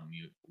highlights on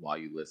mute while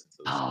you listen to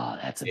the song. oh,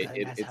 that's how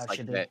It's it like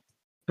should be. that.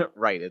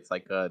 Right. It's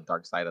like a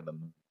Dark Side of the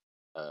Moon,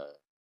 uh,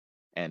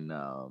 and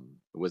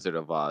Wizard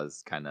of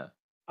Oz kind of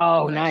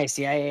Oh, mesh nice.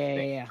 Yeah.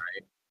 thing. Yeah.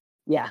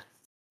 Yeah.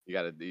 You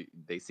gotta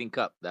they sync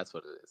up. That's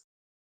what it is.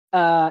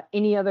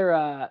 Any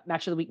other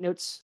match of the week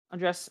notes,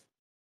 Andres?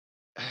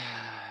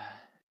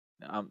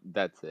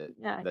 That's it.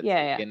 Yeah, That's it.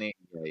 yeah. And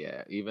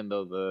yeah. Even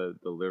though the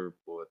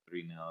Liverpool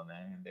 3-0,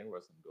 man, there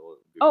were some good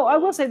Oh, I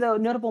will goals. say though,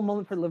 notable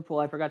moment for Liverpool.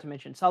 I forgot to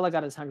mention. Salah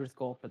got his 100th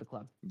goal for the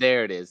club,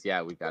 There it is.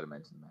 Yeah, we got to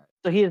mention that.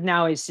 so he is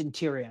now a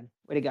Centurion.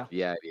 Way to go!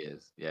 Yeah, it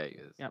is. Yeah, it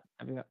is. Yep.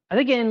 I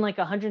think in like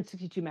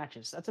 162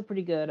 matches. That's a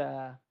pretty good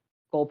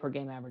goal per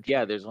game average.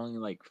 Yeah, there's only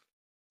like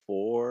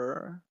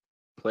 4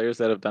 players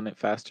that have done it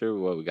faster.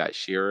 Well, we got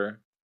Shearer,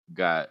 we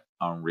got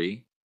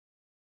Henri,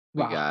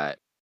 we Wow. got.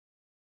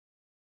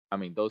 I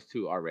mean, those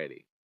two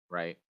already,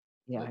 right?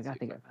 Yeah, I Let's see gotta if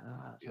think I of can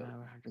find the other one.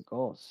 100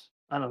 goals.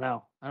 I don't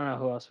know. I don't know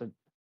who else would.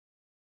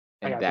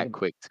 I And gotta think that of.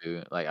 quick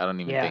too. Like I don't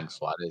even Yeah, think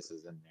Suarez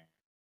is in there.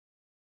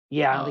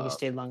 yeah. I don't think he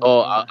stayed long enough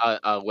Oh, in the.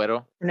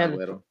 Agüero, Another.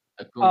 Agüero.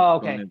 Oh,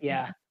 Kun okay. is in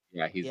Yeah. there.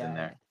 Yeah, he's in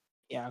there.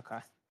 Yeah. Okay.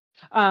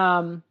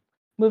 Um,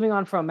 moving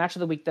on from match of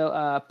the week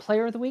though,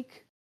 player of the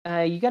week.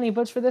 You got any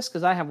votes for this?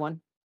 Because I have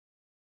one.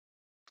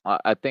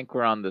 I think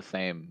we're on the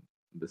same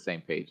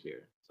page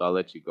here. So I'll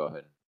let you go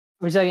ahead.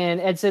 We're talking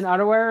Edson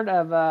Otterward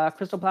of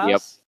Crystal Yep.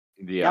 Palace.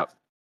 Yep. Yep.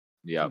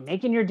 Yep.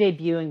 Making your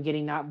debut and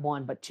getting not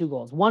one but 2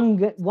 goals. One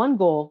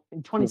goal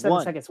in 27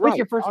 One. seconds with Right.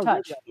 your first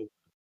Already touch. on the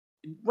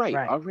right.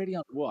 Right. Already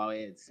on well, I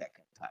had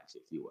second touch,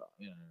 if you will.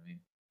 You know what I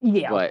mean?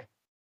 Yeah. But Okay.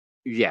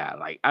 yeah,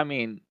 like I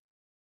mean,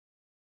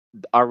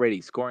 already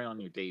scoring on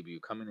your debut,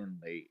 coming in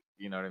late,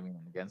 you know what I mean,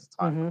 against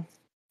Tottenham, Mm-hmm.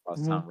 Mm-hmm.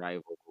 crosstown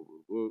rival. Woo,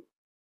 woo, woo.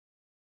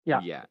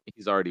 Yeah. Yeah,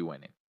 he's already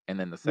winning. And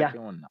then the Yeah.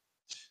 second one, no.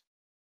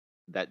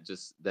 That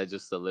just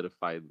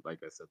solidified, like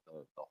I said,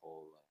 the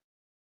whole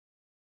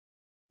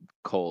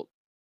cult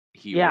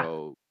Yeah.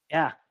 hero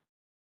Yeah.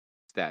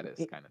 status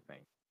It- kind of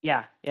thing.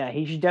 yeah. Yeah.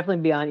 He should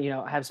definitely be on,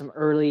 have some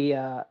early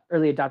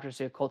adopters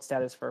to cult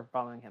status for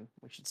following him.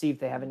 We should see if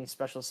they have any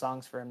special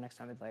songs for him next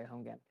time they play a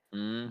home game.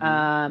 Mm-hmm.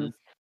 Um,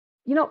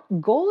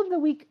 goal of the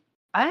week,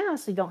 I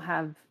honestly don't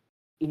have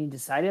any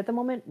decided at the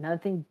moment.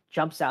 Nothing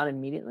jumps out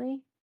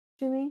immediately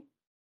to me.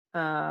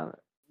 Uh,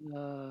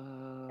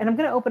 and I'm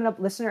going to open up,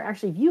 listener.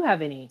 Actually, if you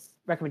have any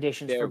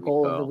recommendations for There we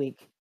goal of the go.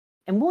 week,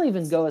 and we'll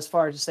even go as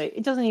far as to say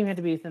it doesn't even have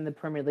to be within the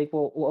Premier League.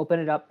 We'll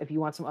open it up if you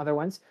want some other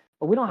ones,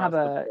 but we don't have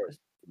Across the a board.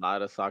 A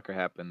lot of soccer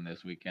happened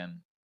this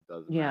weekend.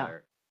 Doesn't yeah.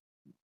 matter.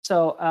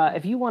 So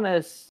if you want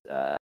to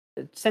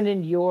send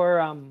in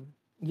your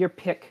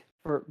pick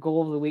for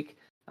goal of the week,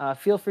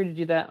 feel free to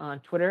do that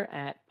on Twitter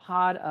at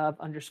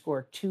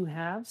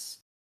pod_2halves.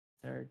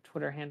 Their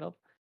Twitter handle.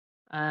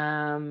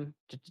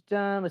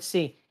 Let's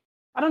see.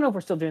 I don't know if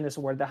we're still doing this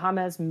award, the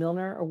James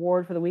Milner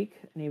Award for the week,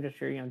 named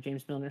after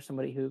James Milner,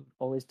 somebody who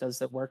always does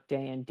the work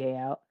day in day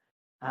out.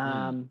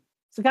 So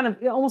kind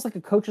of almost like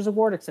a coach's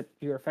award, except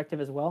you're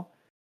effective as well.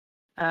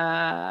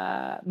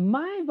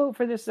 My vote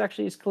for this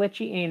actually is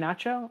Kelechi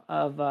Iheanacho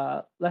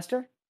of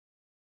Leicester.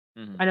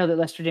 I know that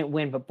Leicester didn't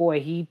win, but boy,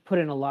 he put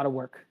in a lot of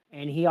work,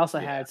 and he also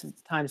Yeah. had some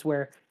times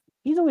where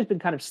he's always been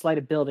kind of slight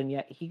of build, and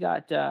yet he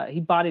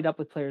bodied up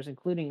with players,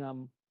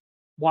 including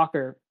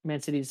Walker,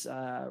 Man City's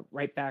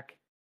right back,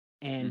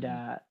 and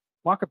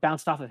Walker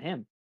bounced off of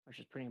him, which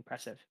is pretty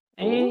impressive.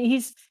 And Ooh.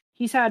 he's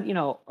had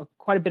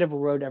quite a bit of a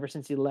road ever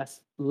since he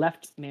left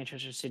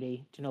Manchester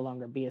City to no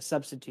longer be a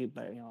substitute,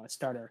 but a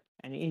starter,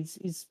 and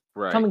he's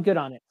Right. coming good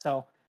on it.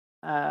 So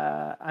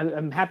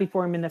I'm happy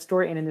for him in that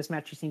story, and in this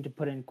match, he seemed to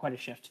put in quite a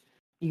shift.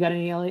 You got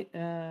any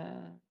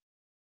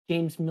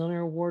James Milner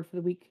Award for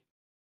the week?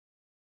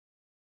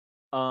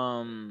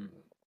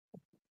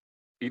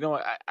 You know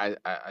what?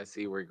 I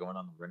see we're going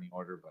on the running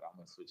order, but I'm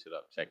gonna switch it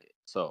up. Check it.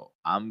 So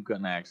I'm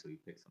gonna actually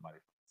pick somebody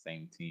from the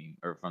same team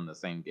or from the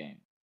same game.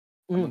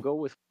 I'm gonna go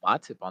with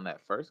Matip on that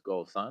first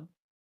goal, son.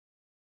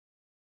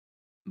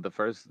 The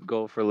first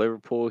goal for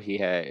Liverpool, he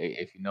had,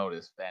 if you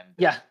notice,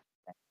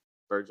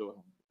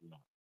 Virgil,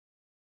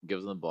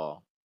 gives him the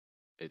ball.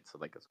 It's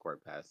like a square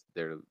pass.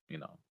 They're,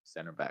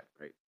 center back,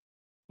 right?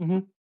 Mm-hmm.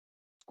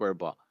 Square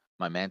ball.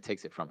 My man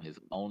takes it from his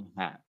own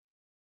half,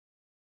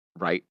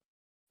 right?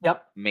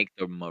 Yep. Make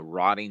the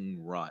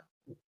marauding run.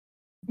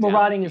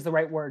 Marauding is the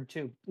right word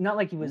too. Not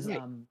like he was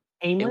Right.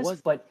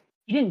 aimless, but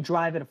he didn't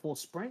drive at a full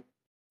sprint,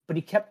 but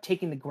he kept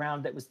taking the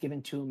ground that was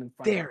given to him in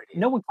front of him. There it is.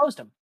 No one closed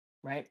him,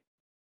 right?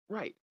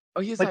 Right.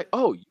 Oh, he's like,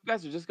 oh, you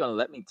guys are just gonna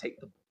let me take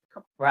the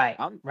right.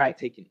 I'm Right.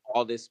 taking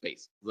all this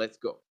space. Let's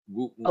go.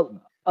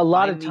 A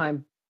lot of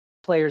time,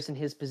 players in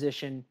his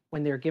position,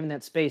 when they're given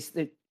that space,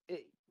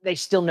 they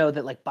still know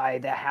that like by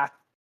the half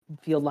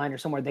field line or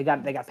somewhere they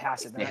got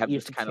past it. They have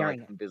this kind of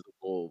like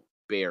invisible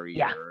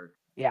barrier.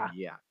 Yeah.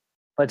 Yeah.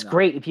 But it's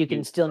great if you can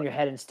instill in your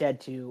head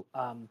instead to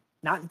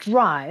not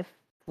drive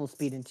full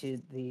speed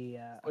into the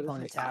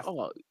opponent's half,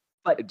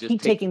 but just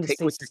keep taking the take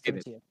space that's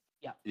given to you.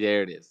 Yeah.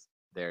 There it is.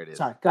 There it is.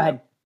 Sorry, go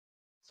ahead.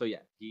 So yeah,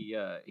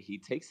 he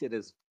takes it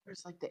as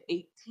first like the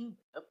 18th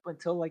up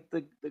until like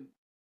the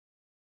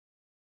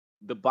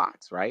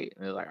box, right?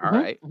 And they're like, all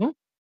right,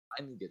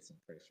 I need to get some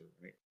pressure,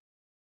 right?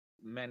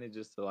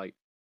 Manages to like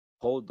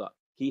hold up.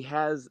 He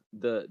has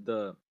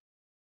the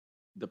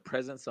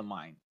presence of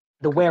mind.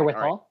 The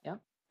wherewithal, yeah.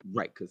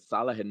 Right, because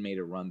Salah had made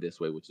a run this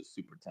way, which is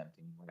super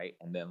tempting, right?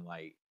 And then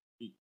like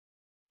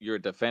you're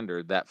a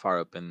defender that far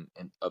up and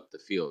up the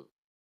field,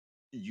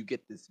 you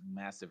get this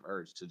massive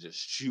urge to just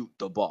shoot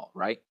the ball,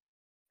 right?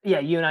 Yeah,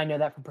 you and I know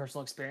that from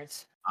personal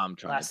experience. I'm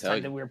trying Last to tell time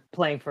you. that we were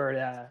playing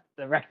for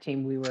the rec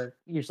team, we were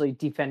usually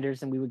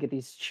defenders, and we would get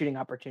these shooting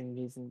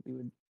opportunities, and we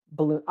would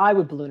balloon. I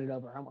would balloon it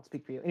over. I won't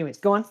speak for you. Anyways,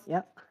 go on.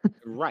 Yeah.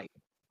 Right.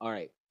 All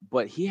right.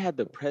 But he had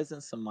the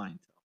presence of mind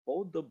to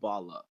hold the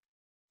ball up,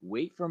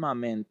 wait for my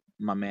man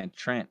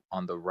Trent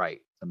on the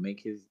right to make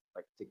his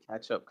to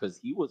catch up because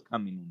he was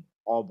coming in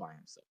all by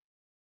himself.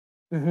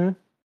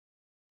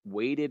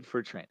 Waited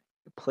for Trent.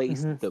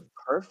 Placed the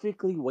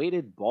perfectly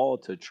weighted ball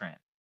to Trent.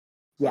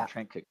 So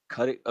Trent could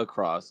cut it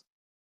across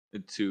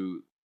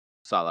to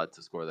Salah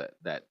to score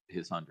that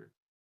his 100.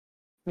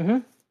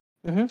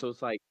 So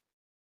it's like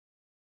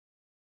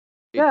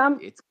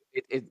it's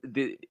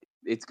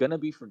gonna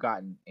be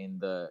forgotten in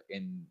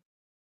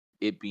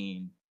it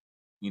being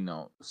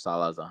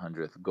Salah's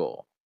 100th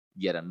goal,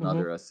 yet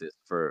another assist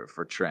for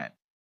Trent.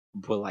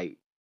 But like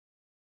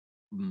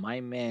my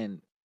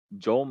man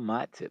Joel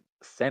Matip,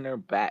 center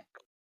back,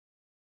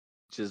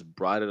 just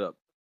brought it up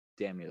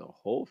damn near the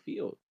whole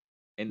field.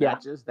 And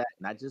not just that,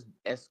 not just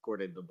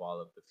escorted the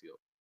ball up the field,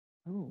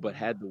 but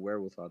had the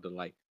wherewithal to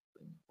like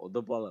hold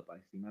the ball up. I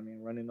see my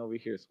man running over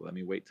here, so let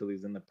me wait till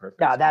he's in the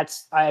perfect spot.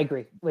 I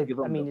agree.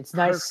 It's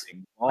nice.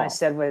 I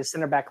said when a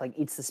center back like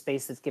eats the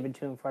space that's given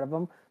to him in front of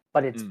him,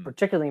 but it's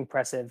particularly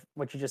impressive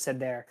what you just said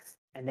there,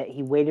 and that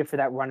he waited for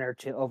that runner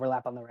to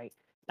overlap on the right.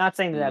 Not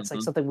saying that that's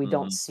like something we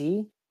don't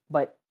see,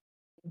 but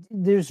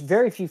there's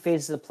very few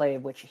phases of play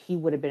of which he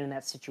would have been in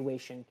that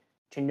situation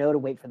to know to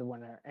wait for the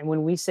runner. And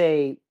when we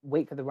say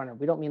wait for the runner,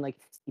 we don't mean like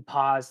he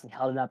paused and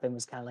held it up and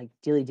was kind of like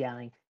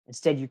dilly-dallying.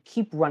 Instead, you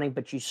keep running,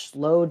 but you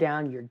slow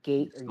down your You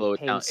gait or your slow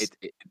it down. pace.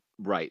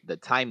 Right. The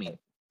Right. timing.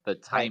 The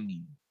Right.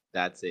 timing.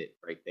 That's it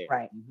right there.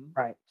 Right. Hmm.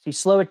 Right. So you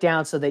slow it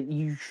down so that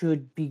you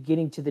should be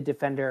getting to the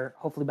defender,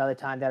 hopefully by the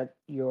time that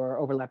your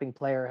overlapping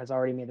player has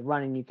already made the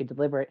run and you can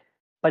deliver it.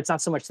 But it's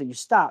not so much that you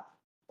stop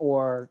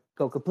or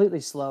go completely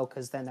slow,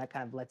 because then that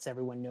kind of lets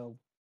everyone know,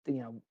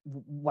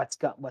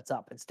 what's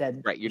up.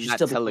 Instead, Right. you should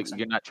still be focused on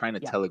You're not trying to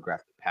yeah.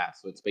 telegraph the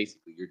pass. So it's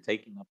basically you're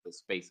taking up the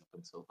space up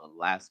until the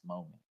last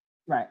moment.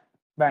 Right.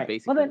 You Right. Well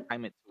basically then,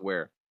 time it to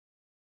where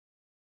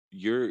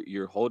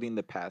you're holding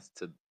the pass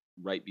to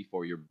right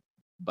before you're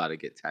about to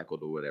get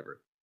tackled or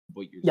whatever,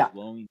 but you're yeah.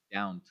 slowing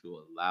down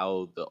to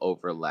allow the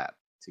overlap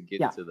to get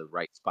Yeah. to the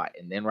right spot,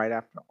 and then right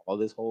after all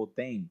this whole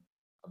thing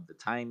of the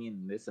timing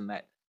and this and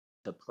that,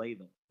 to play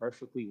the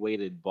perfectly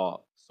weighted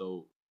ball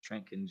so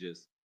Trent can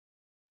just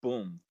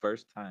boom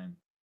first time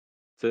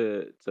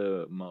to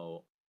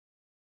Mo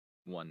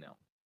 1-0.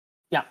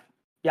 Yeah.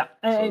 Yeah.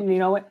 So And you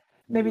know what?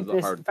 he Maybe was a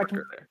this hard if I can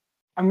worker there.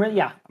 I'm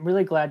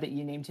really glad that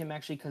you named him,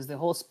 actually, because the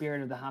whole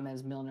spirit of the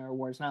James Milner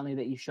Awards, not only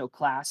that you show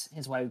class,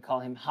 is why we call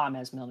him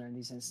James Milner in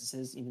these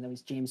instances, even though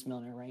he's James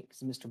Milner, right? Because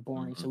he's Mr.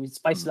 Boring. Hmm. So we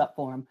spice it Hmm. up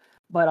for him.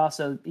 But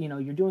also,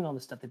 you're doing all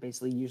the stuff that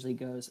basically usually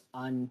goes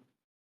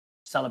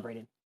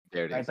uncelebrated,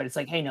 There it right? is. But it's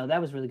like, hey, no, that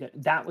was really good.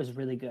 That was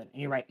really good.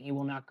 And you're right. He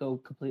will not go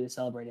completely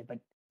celebrated. But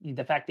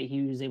the fact that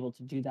he was able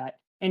to do that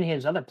and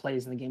his other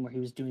plays in the game where he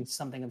was doing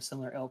something of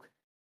similar ilk,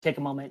 take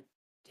a moment,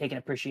 take an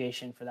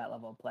appreciation for that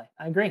level of play.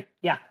 I agree.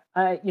 Yeah.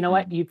 You know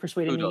what? Mhm. You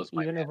persuaded me Kudos,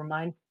 my even man. over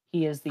mine.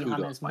 He is the Kudos,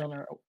 James my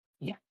Milner.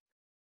 Yeah.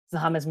 It's the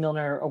James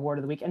Milner Award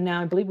of the Week. And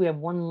now I believe we have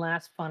one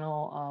last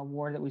final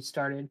award that we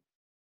started,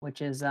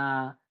 which is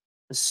the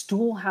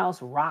Stoolhouse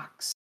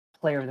Rocks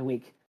Player of the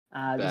Week.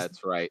 This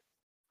That's right.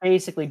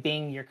 basically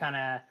being your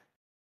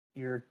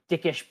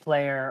dickish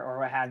player or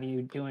what have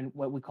you, doing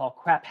what we call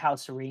crap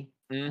housery.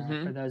 For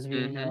Mhm, those of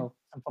you who mhm. know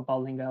some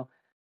football lingo,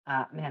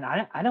 man,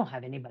 I don't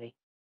have anybody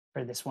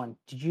for this one.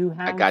 Did you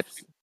I have? got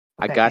you.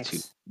 I Okay, got you.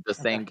 thanks. The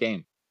Okay, same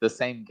game. The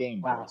same game,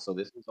 bro. wow. So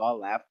this was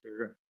all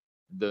after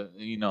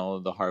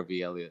the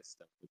Harvey Elliott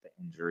stuff with the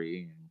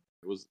injury, and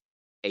it was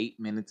 8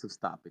 minutes of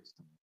stoppage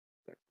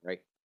time,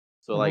 right?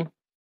 So Hmm. like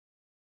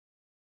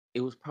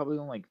it was probably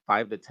only like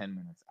 5 to 10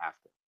 minutes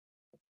after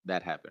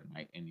that happened,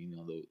 right? And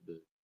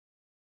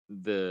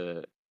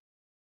the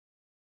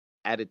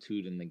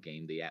attitude in the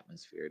game, the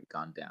atmosphere had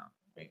gone down,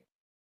 right?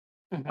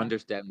 Hmm.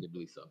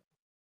 Understandably so.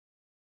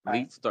 Right.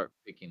 Leads start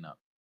picking up,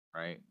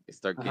 right? They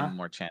start Uh getting huh.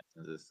 more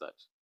chances as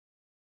such.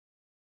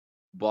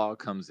 Ball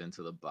comes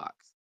into the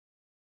box.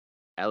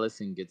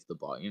 Ellison gets the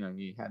ball. He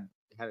had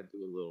to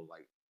do a little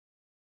like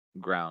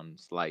ground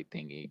slide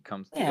thingy. It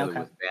comes Yeah. together Okay.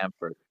 with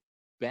Bamford.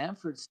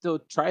 Bamford still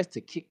tries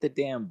to kick the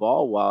damn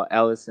ball while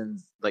Ellison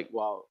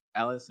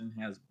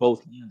has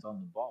both hands on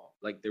the ball.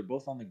 Like they're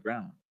both on the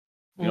ground.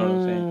 You know what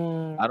I'm saying?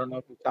 Mm, I don't know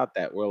if you caught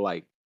that. Where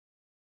like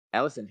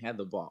Ellison had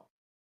the ball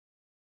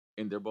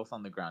and they're both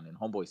on the ground and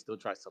homeboy still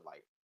tries to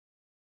like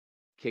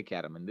kick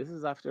at him. And this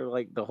is after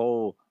like the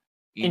whole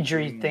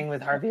injury injury thing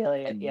with Harvey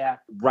Elliott. and Yeah.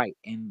 right.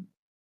 And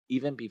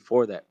even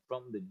before that,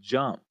 from the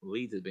jump,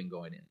 Leeds has been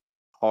going in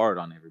hard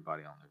on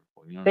everybody on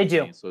Liverpool. You know what They I'm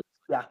do. saying?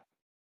 Yeah.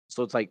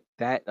 So it's like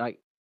that,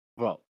 like,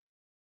 bro,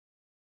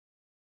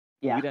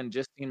 we Yeah. done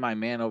just seen my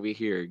man over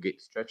here get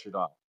stretchered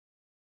off.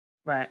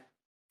 Right.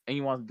 And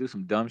you want to do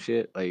some dumb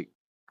shit? Like,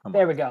 come on.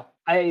 There we go.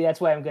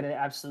 That's why I'm going to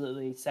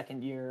absolutely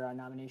second your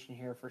nomination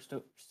here for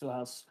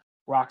Stoolhouse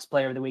Rocks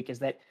Player of the Week. Is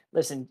that,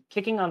 listen,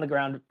 kicking on the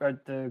ground or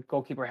the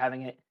goalkeeper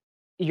having it,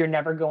 you're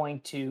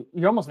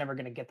almost never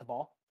going to get the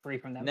ball free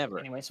from them, Never.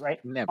 anyways,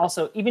 right? Never.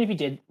 Also, even if you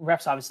did,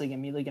 refs obviously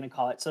immediately going to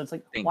call it. So it's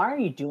like, Thank why you. are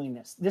you doing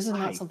this? This is not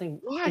Why? something in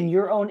Why?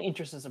 your own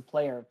interest as a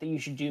player that you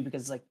should do,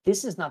 because it's like,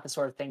 this is not the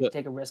sort of thing to Look,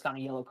 take a risk on a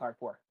yellow card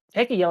for.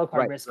 Take a yellow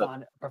card right. risk Look,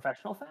 on a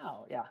professional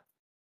foul. Yeah.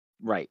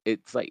 right.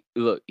 It's like,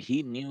 look,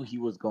 he knew he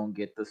was gonna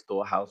get the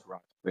Storehouse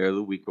Rock Player of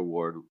the Week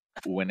award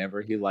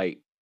whenever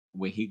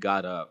when he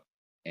got up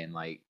and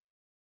like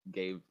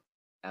gave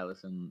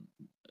Allison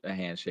a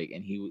handshake,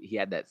 and he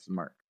had that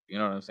smirk. You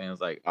know what I'm saying?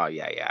 It's like, oh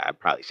yeah, yeah, I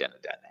probably shouldn't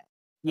have done that.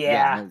 Yeah,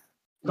 Yeah. no,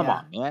 come Yeah.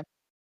 on, man,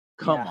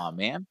 come Yeah. on,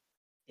 man.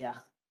 Yeah.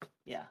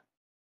 Yeah.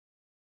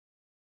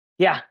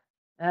 Yeah,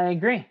 I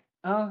agree.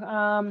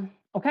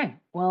 Okay.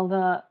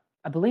 Well,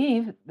 I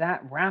believe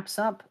that wraps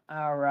up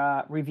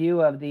our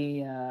review of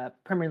the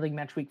Premier League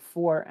Match Week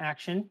 4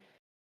 action.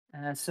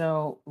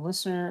 So,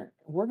 listener,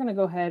 we're going to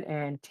go ahead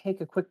and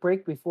take a quick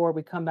break before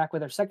we come back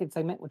with our second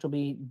segment, which will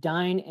be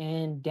Dine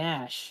and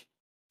Dash.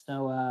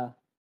 So,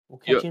 we'll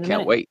catch You you in a can't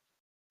minute. wait.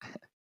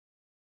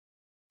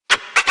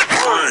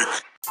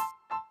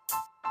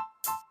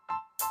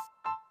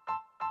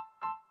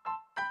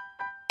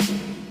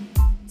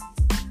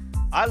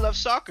 I love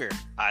soccer.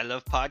 I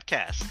love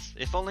podcasts.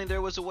 If only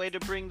there was a way to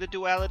bring the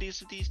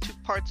dualities of these two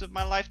parts of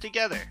my life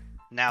together.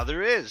 Now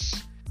there is.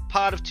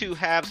 Pod of Two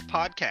Halves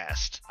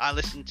podcast. I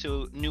listen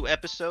to new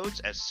episodes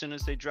as soon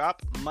as they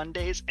drop,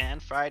 Mondays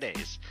and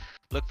Fridays.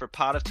 Look for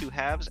Pod of Two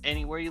Halves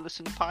anywhere you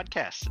listen to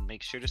podcasts and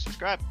make sure to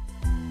subscribe.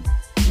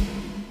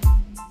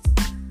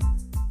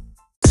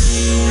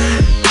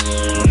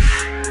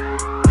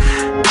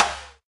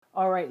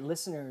 All right,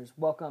 listeners,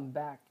 welcome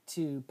back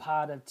to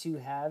Pod of Two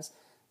Halves.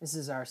 This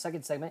is our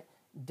second segment,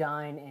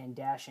 Dine and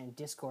Dash and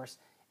Discourse.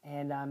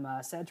 And I'm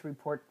sad to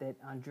report that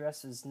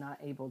Andres is not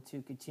able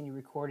to continue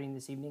recording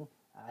this evening.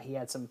 He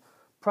had some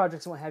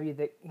projects and what have you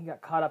that he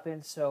got caught up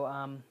in.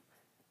 So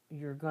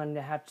you're going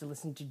to have to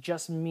listen to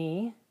just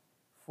me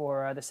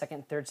for the second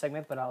and third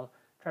segment, but I'll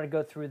try to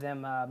go through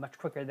them much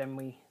quicker than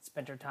we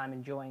spent our time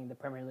enjoying the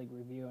Premier League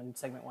review in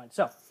segment one.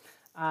 So,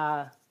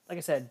 like I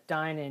said,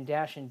 Dine and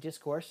Dash and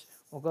Discourse.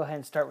 We'll go ahead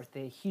and start with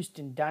the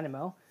Houston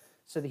Dynamo.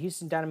 So the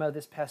Houston Dynamo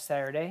this past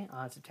Saturday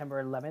on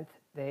September 11th,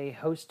 they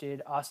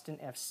hosted Austin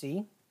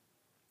FC.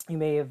 You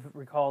may have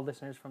recalled,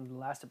 listeners, from the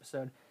last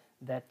episode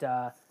that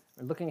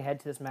we're looking ahead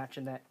to this match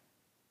and that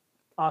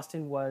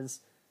Austin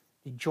was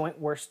the joint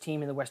worst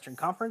team in the Western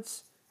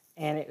Conference,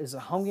 and it was a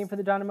home game for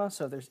the Dynamo,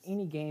 so if there's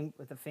any game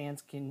that the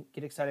fans can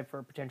get excited for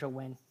a potential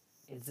win,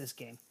 it's this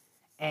game.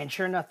 And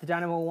sure enough, the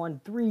Dynamo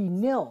won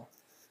 3-0.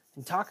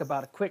 And talk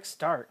about a quick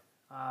start.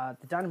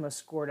 The Dynamo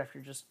scored after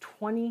just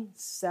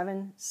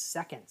 27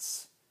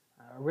 seconds.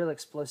 A real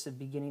explosive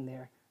beginning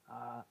there.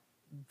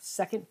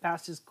 Second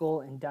fastest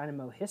goal in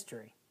Dynamo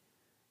history.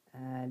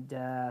 And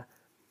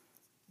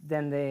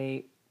then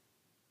they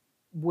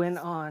went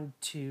on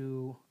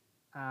to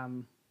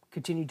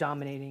continue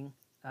dominating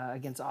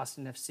against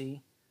Austin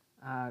FC,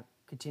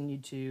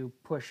 continued to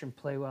push and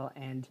play well,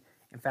 and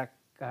in fact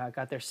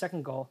got their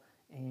second goal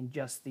in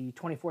just the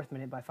 24th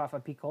minute by Fafa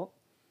Picoult.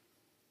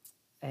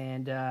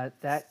 And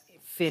that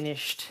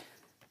finished,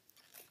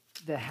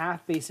 the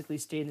half basically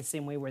stayed the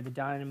same way where the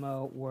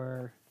Dynamo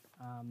were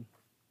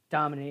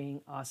dominating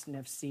Austin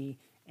FC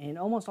in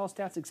almost all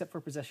stats except for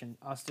possession.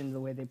 Austin, the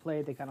way they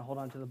played, they kind of hold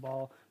on to the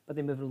ball, but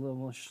they moved a little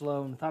more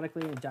slow and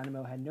methodically, and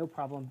Dynamo had no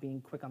problem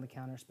being quick on the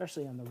counter,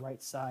 especially on the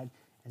right side,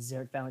 as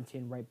Zarek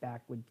Valentin, right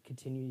back, would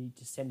continue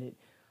to send it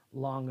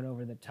long and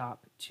over the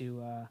top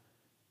to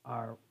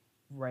our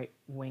right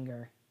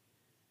winger,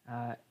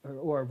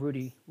 or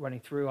Rudy running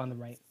through on the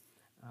right.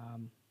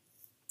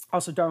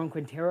 Also, Darwin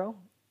Quintero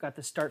got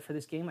the start for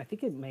this game. I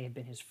think it may have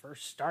been his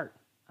first start.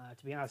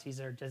 To be honest,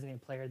 he's our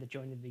designated player that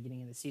joined at the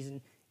beginning of the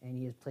season, and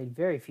he has played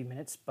very few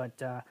minutes,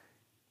 but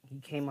he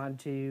came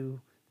onto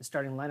the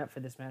starting lineup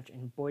for this match,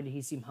 and boy, did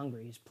he seem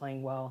hungry. He's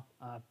playing well,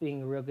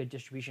 being a real good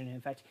distribution, and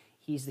in fact,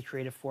 he's the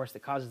creative force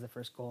that causes the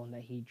first goal, and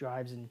that he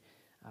drives and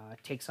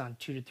takes on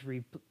 2 to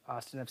 3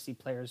 Austin FC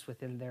players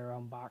within their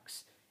own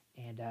box,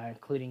 and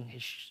including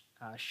his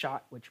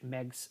shot, which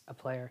megs a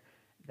player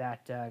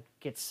that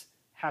gets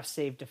half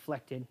save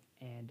deflected,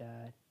 and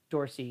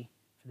Dorsey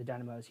for the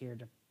Dynamo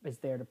is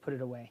there to put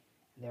it away,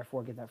 and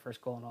therefore get that first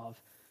goal in all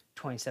of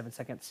 27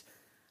 seconds.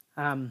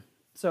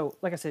 So,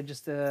 like I said,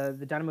 just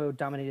the Dynamo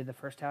dominated the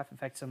first half. In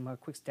fact, some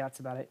quick stats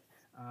about it.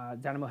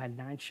 Dynamo had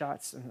 9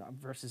 shots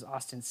versus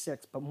Austin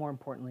 6, but more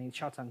importantly,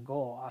 shots on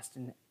goal.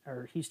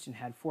 Houston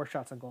had 4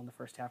 shots on goal in the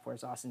first half,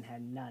 whereas Austin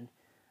had none.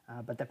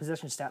 But the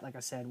possession stat, like I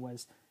said,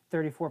 was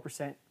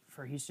 34%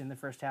 for Houston in the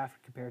first half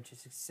compared to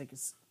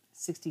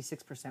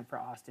 66% for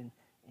Austin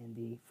in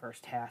the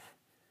first half.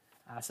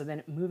 So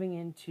then moving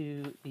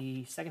into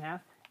the second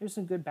half, there's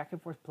some good back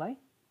and forth play.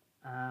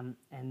 And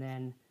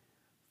then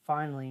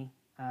finally,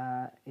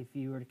 if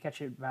you were to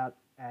catch it about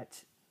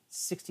at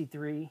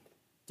 63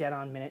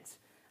 dead-on minutes,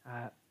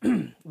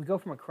 we go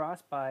from a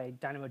cross by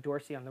Dynamo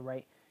Dorsey on the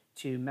right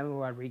to Memo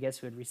Rodriguez,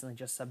 who had recently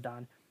just subbed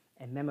on.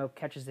 And Memo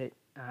catches it,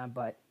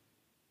 but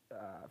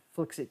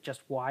flicks it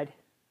just wide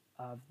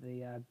of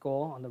the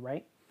goal on the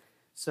right.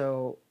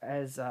 So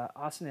as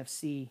Austin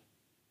FC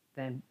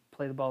then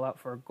play the ball out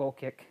for a goal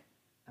kick,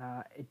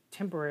 it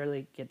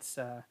temporarily gets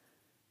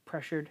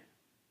pressured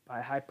by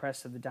a high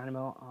press of the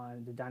Dynamo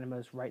on the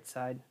Dynamo's right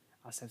side,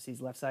 Austin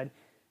FC's left side.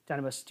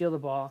 Dynamo steal the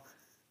ball,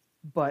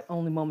 but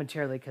only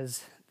momentarily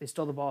because they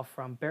stole the ball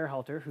from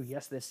Berhalter, who,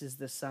 yes, this is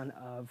the son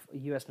of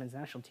U.S. men's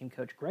national team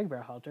coach Greg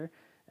Berhalter,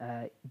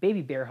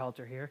 baby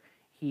Berhalter here.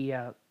 He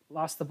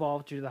lost the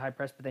ball due to the high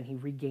press, but then he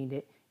regained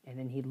it, and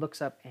then he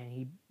looks up and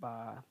he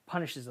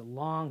punishes a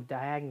long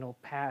diagonal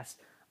pass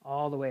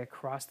all the way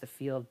across the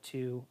field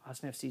to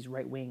Austin FC's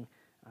right wing,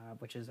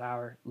 which is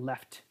our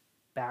left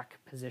back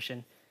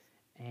position.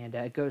 And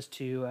it goes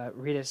to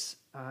Ritas,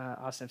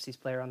 Austin FC's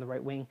player on the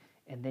right wing,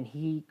 and then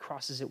he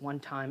crosses it one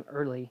time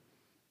early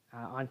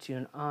onto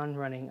an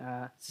on-running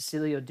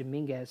Cecilio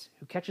Dominguez,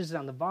 who catches it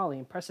on the volley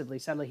impressively.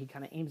 Sadly, he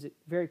kind of aims it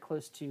very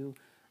close to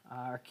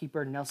our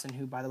keeper, Nelson,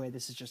 who, by the way,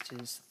 this is just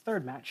his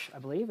third match, I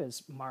believe,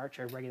 as March,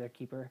 our regular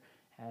keeper,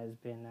 has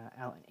been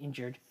out and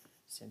injured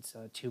since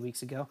 2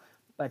 weeks ago.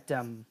 But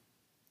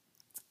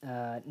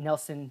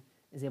Nelson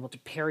is able to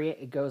parry it.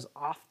 It goes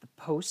off the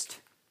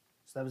post.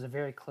 So that was a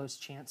very close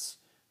chance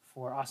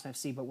for Austin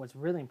FC. But what's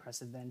really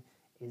impressive then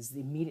is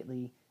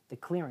immediately the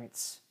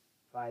clearance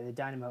by the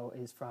Dynamo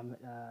is from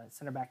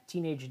center back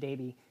Teenage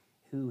Davy,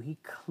 who he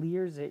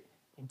clears it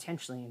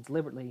intentionally and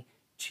deliberately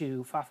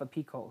to Fafa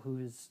Picault, who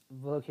is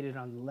located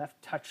on the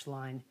left touch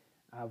line,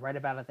 right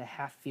about at the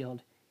half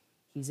field.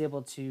 He's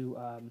able to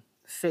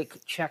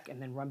fake check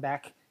and then run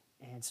back,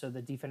 and so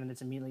the defender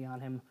that's immediately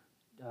on him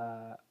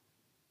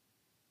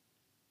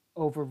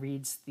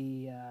overreads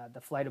the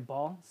flight of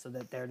ball so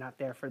that they're not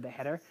there for the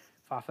header.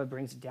 Fafa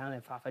brings it down,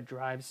 and Fafa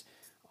drives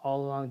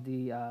all along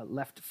the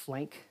left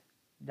flank,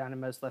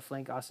 Dynamo's left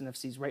flank, Austin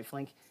FC's right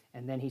flank,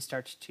 and then he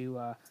starts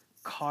to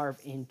carve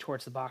in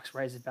towards the box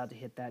right as he's about to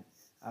hit that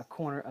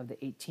corner of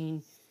the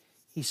 18.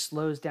 He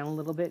slows down a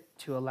little bit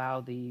to allow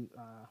the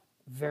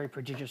very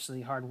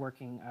prodigiously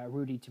hardworking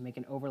Rudy to make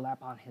an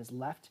overlap on his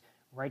left.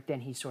 Right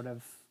then he sort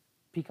of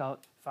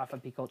Fafa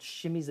Picault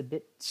shimmies a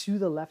bit to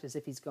the left as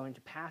if he's going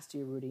to pass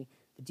to Rudy.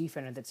 The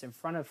defender that's in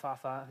front of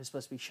Fafa, who's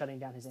supposed to be shutting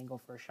down his angle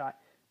for a shot,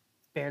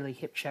 barely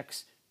hip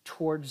checks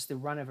towards the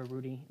run of a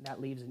Rudy. That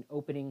leaves an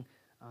opening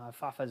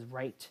Fafa's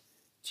right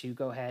to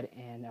go ahead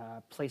and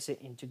place it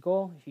into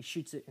goal. He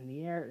shoots it in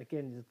the air.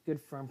 Again, it's a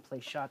good firm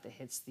place shot that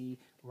hits the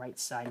right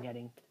side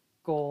netting.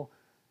 Goal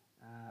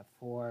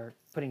for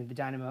putting the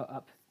Dynamo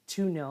up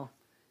 2-0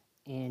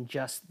 in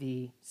just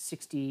the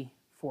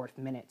 64th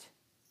minute.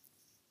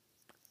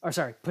 Or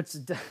sorry, puts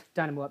the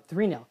Dynamo up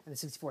 3-0 in the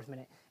 64th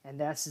minute. And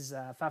this is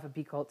Fafa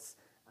Picault's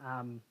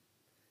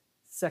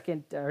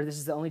second, or this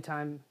is the only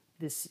time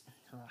this,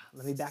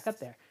 let me back up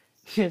there.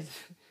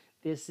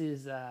 This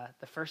is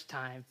the first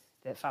time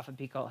that Fafa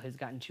Picault has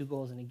gotten 2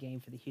 goals in a game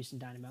for the Houston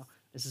Dynamo.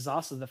 This is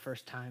also the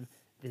first time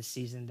this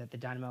season that the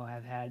Dynamo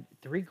have had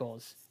 3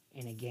 goals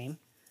in a game.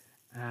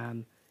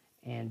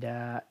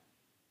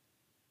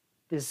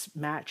 This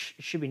match,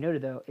 should be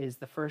noted though, is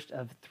the first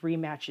of 3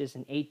 matches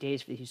in 8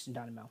 days for the Houston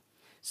Dynamo.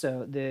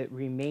 So the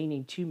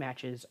remaining 2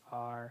 matches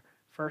are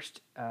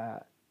first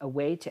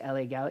away to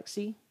LA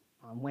Galaxy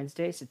on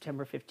Wednesday,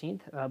 September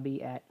 15th. That'll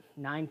be at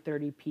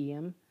 9:30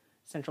 p.m.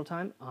 Central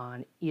Time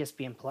on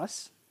ESPN+.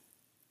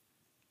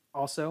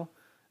 Also,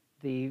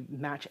 the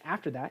match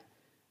after that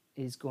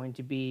is going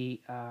to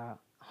be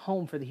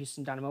home for the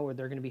Houston Dynamo, where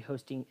they're going to be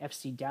hosting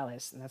FC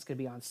Dallas, and that's going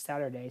to be on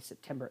Saturday,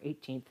 September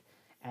 18th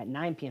at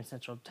 9 p.m.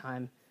 Central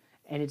Time.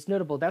 And it's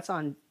notable, that's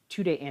on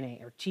Two-Day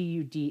NA, or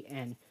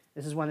TUDN.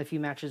 This is one of the few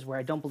matches where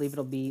I don't believe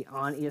it'll be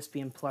on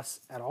ESPN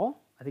Plus at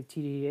all. I think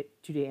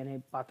Two-Day NA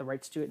bought the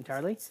rights to it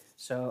entirely.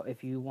 So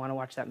if you want to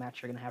watch that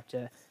match, you're going to have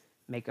to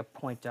make a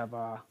point of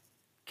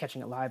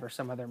catching it live or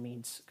some other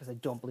means, because I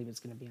don't believe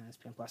it's going to be on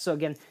ESPN Plus. So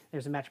again,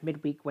 there's a match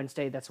midweek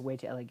Wednesday. That's away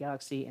to LA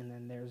Galaxy. And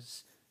then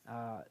there's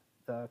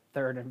the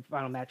third and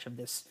final match of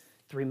this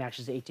 3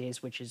 matches, 8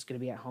 days, which is going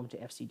to be at home to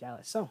FC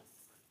Dallas. So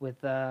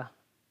with a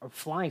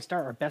flying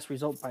start, our best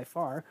result by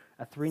far,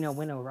 a 3-0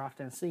 win over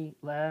Austin FC.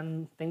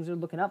 Things are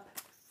looking up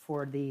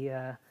for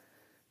the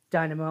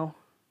Dynamo,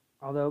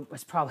 although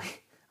it's probably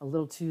a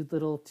little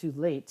too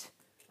late,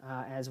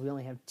 as we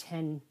only have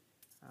 10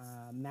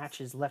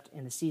 matches left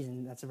in the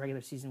season. That's a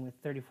regular season with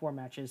 34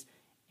 matches,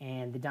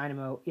 and the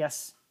Dynamo,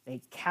 yes,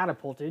 they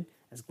catapulted,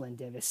 as Glenn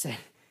Davis said,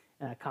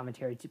 part of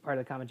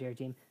the commentary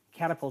team,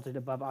 catapulted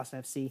above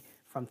Austin FC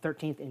from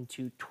 13th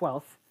into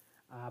 12th.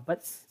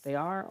 But they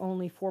are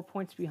only 4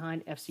 points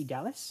behind FC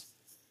Dallas,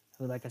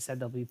 who, like I said,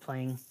 they'll be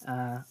playing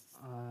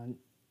on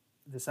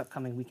this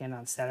upcoming weekend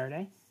on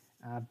Saturday.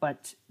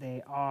 But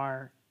they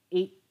are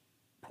 8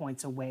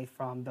 points away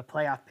from the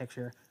playoff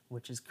picture,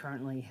 which is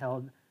currently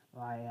held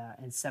by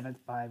in 7th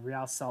by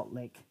Real Salt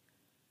Lake.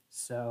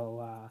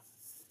 So,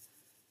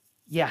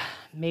 yeah,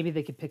 maybe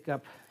they could pick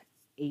up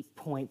 8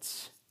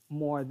 points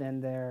more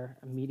than their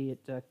immediate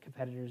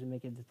competitors and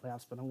make it into the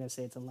playoffs, but I'm going to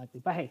say it's unlikely.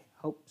 But hey,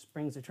 hope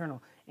springs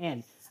eternal.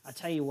 And I'll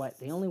tell you what,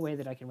 the only way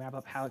that I can wrap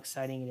up how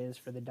exciting it is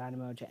for the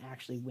Dynamo to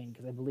actually win,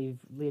 because I believe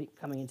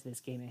coming into this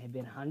game, it had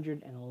been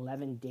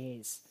 111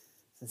 days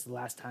since the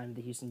last time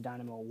the Houston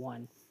Dynamo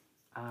won,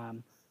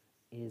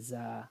 is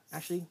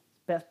actually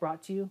best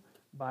brought to you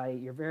by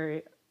your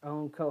very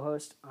own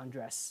co-host,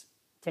 Andres.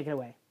 Take it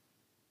away.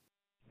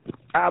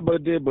 I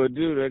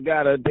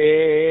gotta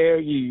dare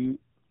you.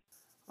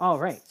 All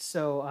right,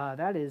 so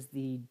that is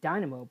the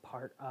Dynamo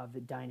part of the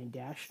Dine and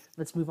Dash.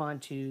 Let's move on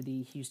to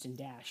the Houston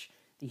Dash.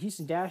 The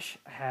Houston Dash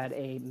had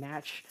a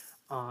match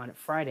on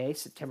Friday,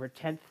 September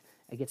 10th,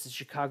 against the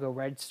Chicago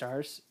Red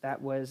Stars.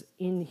 That was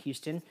in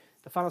Houston.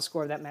 The final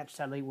score of that match,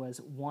 sadly, was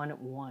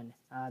 1-1.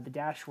 The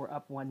Dash were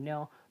up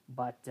 1-0,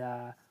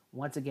 but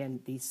once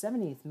again, the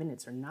 70th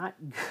minutes are not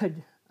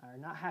good, are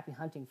not happy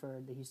hunting for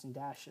the Houston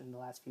Dash in the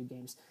last few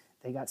games.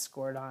 They got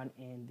scored on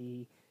in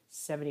the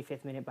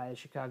 75th minute by the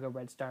Chicago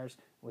Red Stars,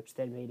 which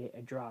then made it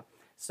a draw.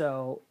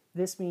 So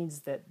this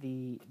means that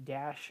the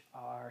Dash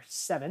are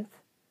 7th,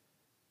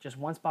 just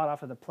one spot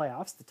off of the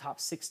playoffs. The top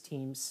 6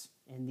 teams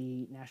in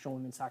the National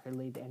Women's Soccer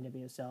League, the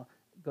NWSL,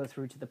 go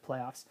through to the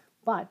playoffs.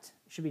 But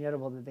it should be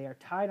notable that they are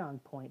tied on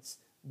points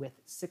with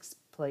 6th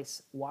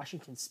place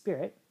Washington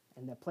Spirit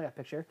in the playoff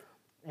picture,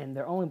 and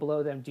they're only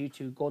below them due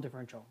to goal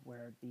differential,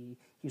 where the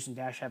Houston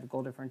Dash have a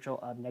goal differential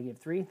of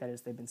 -3. That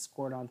is, they've been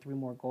scored on 3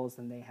 more goals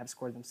than they have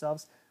scored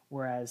themselves,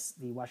 whereas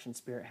the Washington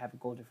Spirit have a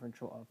goal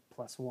differential of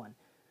 +1.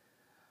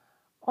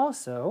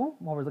 Also,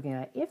 while we're looking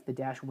at if the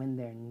Dash win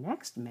their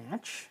next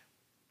match,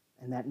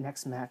 and that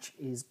next match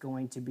is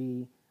going to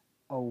be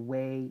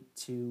away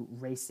to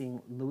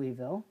Racing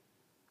Louisville,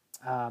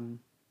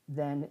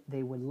 then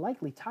they would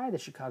likely tie the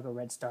Chicago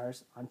Red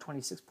Stars on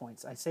 26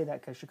 points. I say that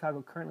because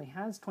Chicago currently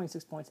has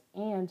 26 points,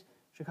 and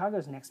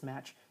Chicago's next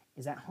match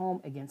is at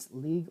home against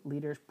league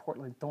leaders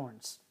Portland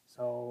Thorns.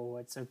 So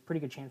it's a pretty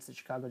good chance that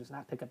Chicago does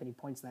not pick up any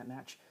points in that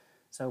match.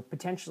 So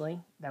potentially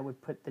that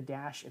would put the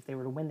Dash, if they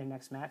were to win their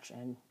next match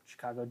and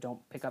Chicago don't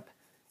pick up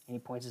any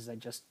points as I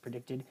just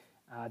predicted,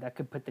 that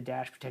could put the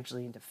Dash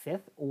potentially into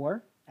 5th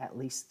or at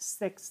least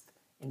 6th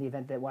in the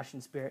event that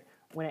Washington Spirit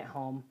win at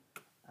home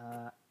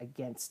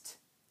against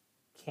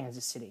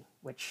Kansas City,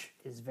 which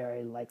is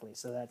very likely.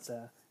 So that's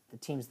the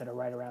teams that are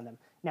right around them.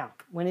 Now,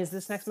 when is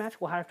this next match?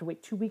 We'll have to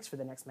wait 2 weeks for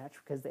the next match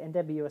because the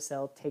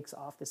NWSL takes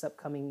off this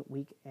upcoming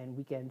week and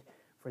weekend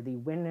for the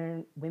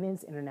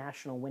Women's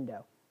International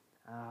window.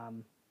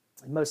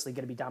 Mostly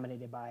going to be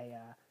dominated by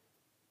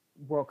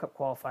World Cup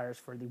qualifiers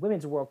for the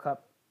Women's World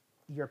Cup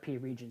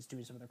European regions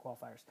doing some of their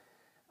qualifiers.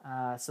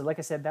 So like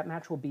I said, that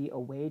match will be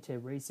away to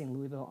Racing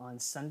Louisville on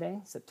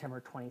Sunday,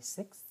 September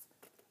 26th.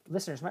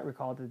 Listeners might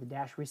recall that the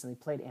Dash recently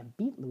played and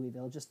beat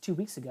Louisville just 2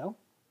 weeks ago.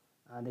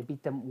 They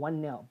beat them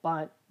 1-0,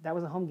 but that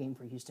was a home game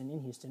for Houston in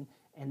Houston,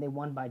 and they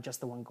won by just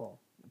the 1 goal.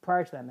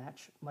 Prior to that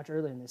match, much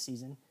earlier in the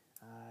season,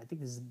 I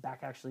think this is back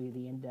actually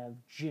the end of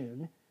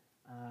June,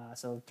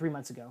 so 3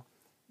 months ago,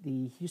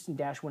 the Houston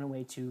Dash went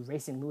away to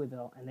Racing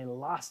Louisville, and they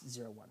lost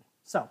 0-1.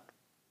 So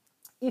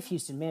if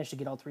Houston managed to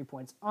get all 3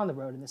 points on the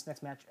road in this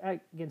next match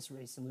against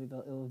Racing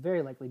Louisville, it will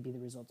very likely be the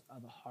result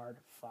of a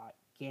hard-fought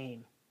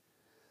game.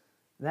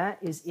 That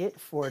is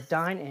it for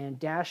Dine and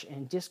Dash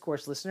and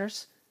Discourse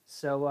listeners.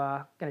 So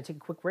going to take a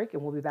quick break,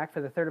 and we'll be back for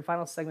the third and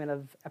final segment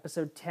of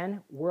Episode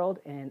 10, World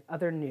and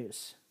Other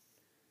News.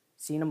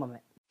 See you in a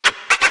moment.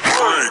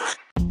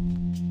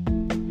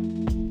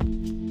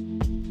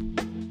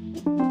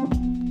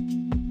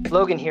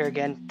 Logan here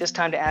again, this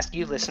time to ask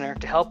you, listener,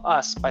 to help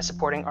us by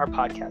supporting our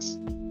podcast.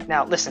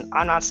 Now, listen,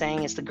 I'm not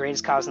saying it's the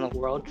greatest cause in the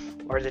world,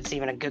 or that it's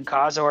even a good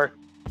cause, or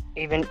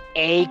even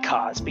a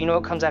cause. But you know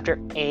what comes after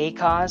a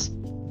cause?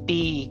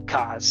 B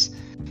cause.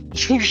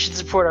 You should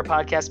support our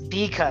podcast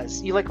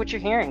because you like what you're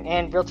hearing.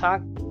 And real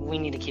talk, we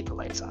need to keep the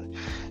lights on.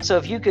 So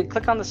if you could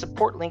click on the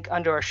support link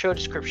under our show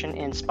description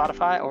in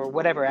Spotify or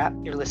whatever app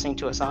you're listening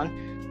to us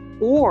on,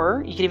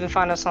 or you can even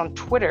find us on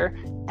Twitter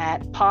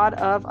at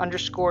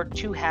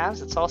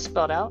pod_of_2halves. It's all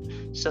spelled out.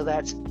 So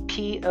that's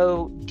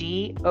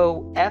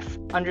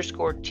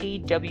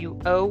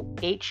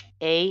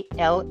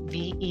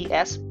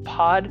PODOF_TWOHALVES,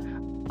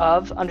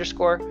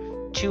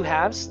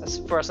 pod_of_2halves. That's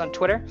for us on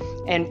Twitter.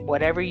 And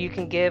whatever you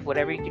can give,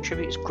 whatever you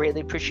contribute is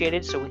greatly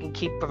appreciated so we can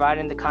keep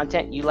providing the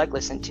content you like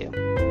listening to.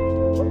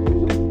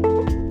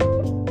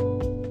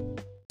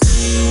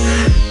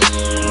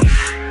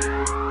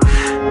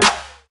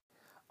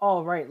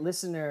 All right,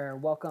 listener,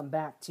 welcome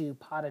back to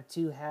Pod of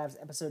Two Halves,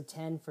 episode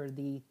 10 for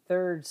the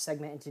third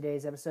segment in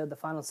today's episode, the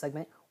final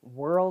segment,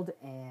 World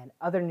and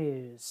Other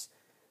News.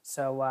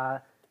 So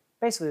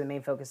basically the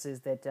main focus is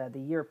that the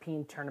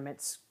European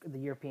tournaments, the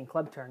European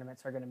club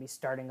tournaments are going to be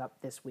starting up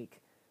this week.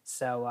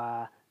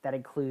 So that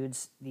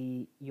includes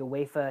the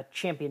UEFA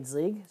Champions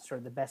League, sort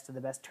of the best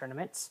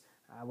tournaments,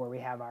 where we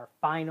have our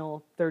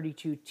final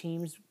 32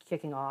 teams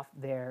kicking off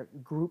their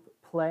group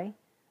play.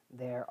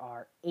 There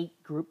are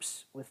 8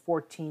 groups with 4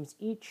 teams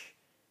each.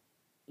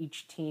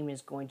 Each team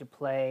is going to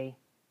play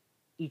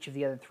each of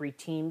the other 3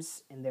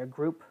 teams in their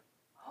group,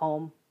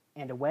 home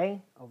and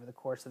away, over the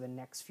course of the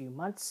next few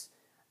months.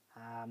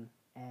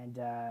 And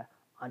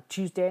on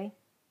Tuesday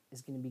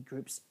is going to be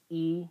groups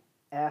E,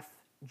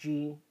 F,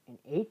 G, and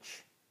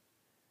H.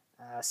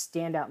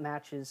 Standout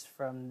matches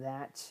from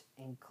that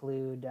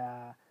include,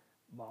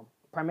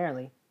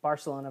 primarily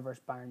Barcelona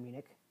versus Bayern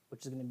Munich,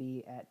 which is going to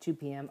be at 2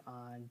 p.m.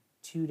 on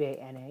Today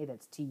NA,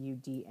 that's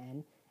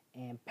TUDN,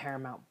 and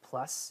Paramount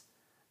Plus.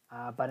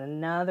 But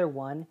another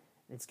one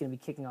that's going to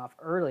be kicking off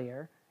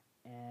earlier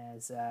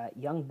as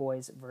Young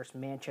Boys versus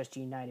Manchester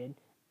United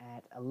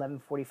at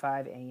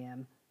 11:45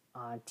 a.m.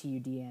 on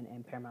TUDN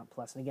and Paramount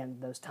Plus. And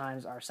again, those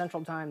times are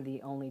Central Time,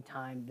 the only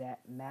time that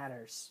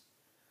matters.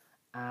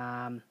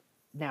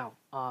 Now,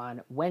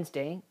 on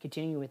Wednesday,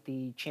 continuing with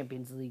the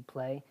Champions League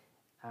play,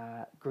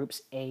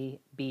 groups A,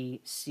 B,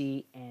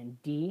 C,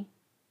 and D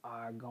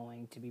are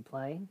going to be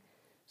playing.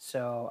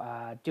 So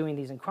doing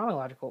these in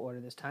chronological order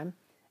this time,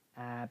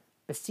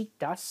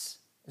 Besiktas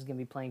is going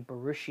to be playing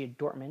Borussia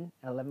Dortmund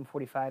at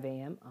 11:45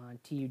 a.m. on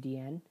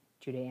TUDN,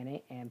 Today NA,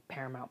 and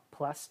Paramount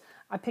Plus.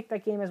 I picked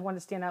that game as one to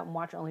stand out and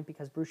watch only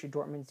because Borussia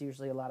Dortmund is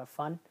usually a lot of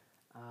fun.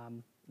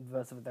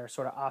 Both of their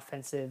sort of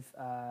offensive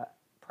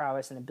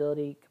prowess and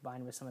ability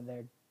combined with some of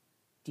their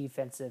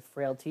defensive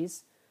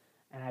frailties.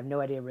 And I have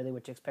no idea really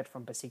what to expect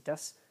from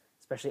Besiktas,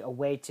 especially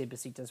away to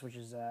Besiktas, which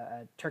is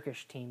a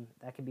Turkish team.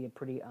 That could be a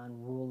pretty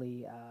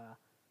unruly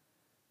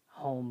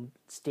home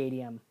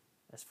stadium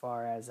as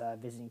far as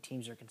visiting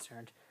teams are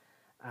concerned.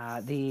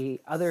 The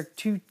other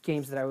 2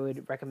 games that I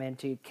would recommend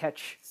to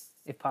catch,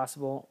 if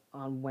possible,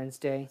 on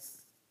Wednesday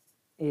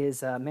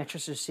is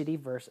Manchester City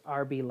versus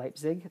RB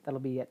Leipzig. That'll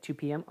be at 2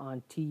 p.m.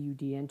 on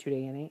TUDN,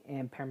 TUDN,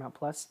 and Paramount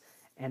Plus.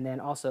 And then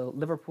also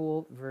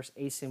Liverpool versus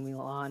AC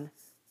Milan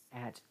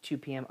at 2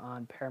 p.m.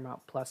 on Paramount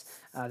Plus.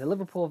 The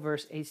Liverpool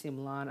versus AC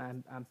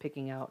Milan, I'm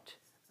picking out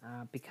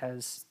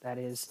because that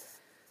is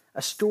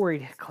a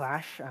storied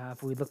clash.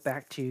 If we look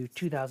back to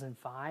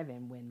 2005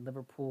 and when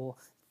Liverpool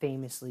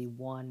famously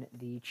won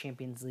the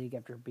Champions League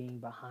after being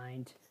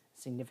behind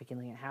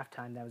significantly at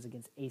halftime, that was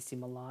against AC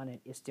Milan in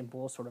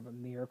Istanbul, sort of a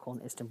miracle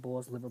in Istanbul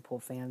as Liverpool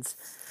fans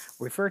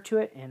refer to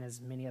it, and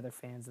as many other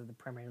fans of the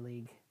Premier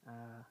League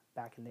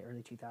back in the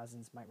early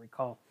 2000s might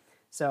recall.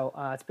 So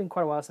it's been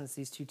quite a while since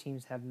these two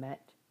teams have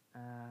met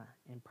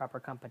in proper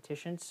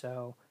competition,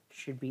 so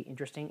should be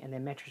interesting. And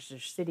then Manchester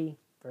City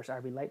versus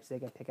RB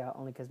Leipzig I pick out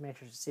only because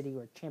Manchester City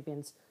were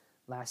champions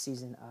last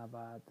season of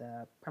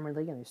the Premier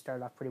League, and they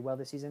started off pretty well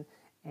this season.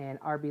 And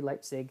RB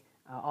Leipzig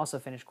also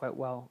finished quite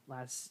well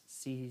last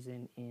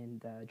season in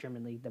the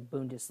German league, the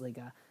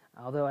Bundesliga,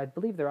 although I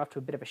believe they're off to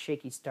a bit of a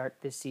shaky start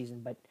this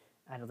season, but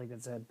I don't think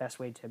that's the best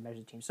way to measure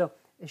the team. So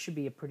it should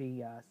be a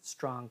pretty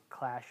strong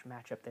clash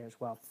matchup there as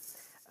well.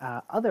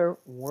 Other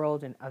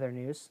world and other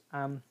news.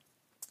 You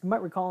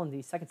might recall in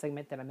the second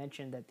segment that I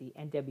mentioned that the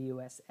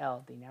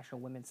NWSL, the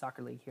National Women's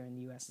Soccer League here in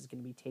the U.S., is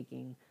going to be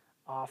taking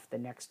off the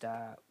next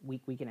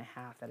week and a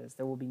half. That is,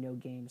 there will be no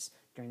games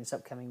during this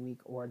upcoming week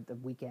or the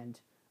weekend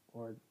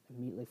or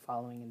immediately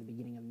following in the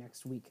beginning of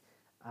next week.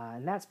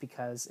 And that's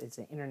because it's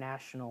an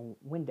international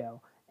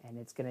window, and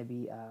it's going to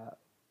be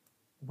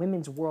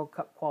Women's World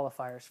Cup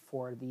qualifiers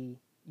for the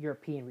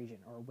European region,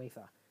 or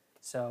UEFA.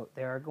 So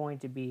there are going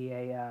to be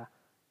a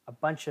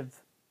bunch of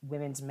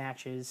women's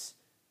matches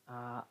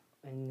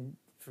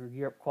for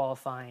Europe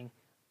qualifying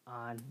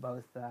on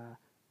both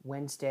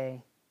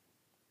Wednesday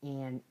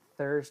and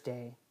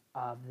Thursday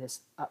of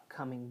this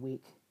upcoming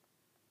week.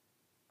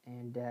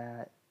 And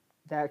that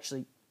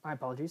actually, my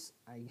apologies,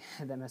 I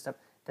had that messed up.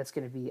 That's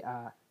going to be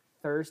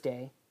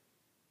Thursday,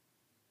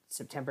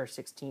 September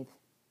 16th,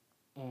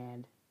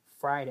 and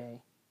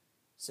Friday,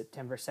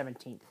 September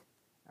 17th,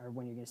 are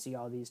when you're going to see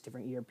all these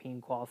different European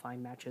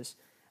qualifying matches.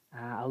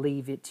 I'll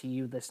leave it to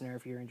you, listener,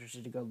 if you're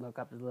interested to go look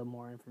up a little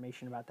more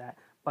information about that.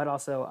 But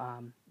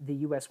also, the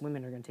U.S.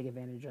 women are going to take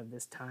advantage of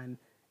this time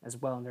as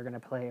well, and they're going to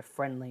play a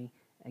friendly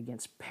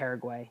against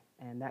Paraguay,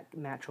 and that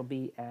match will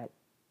be at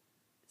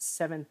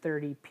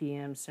 7:30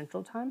 p.m.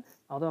 Central Time,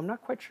 although I'm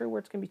not quite sure where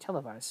it's going to be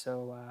televised,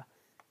 so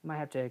you might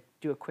have to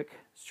do a quick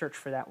search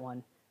for that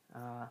one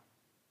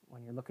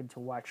when you're looking to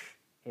watch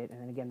it. And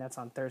then again, that's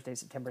on Thursday,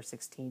 September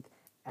 16th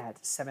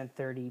at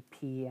 7:30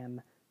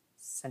 p.m.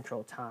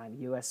 Central Time,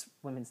 U.S.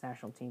 Women's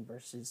National Team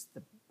versus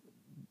the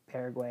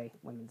Paraguay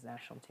Women's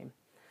National Team.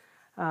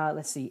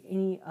 Let's see,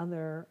 any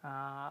other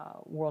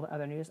world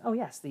other news? Oh,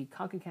 yes, the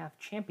CONCACAF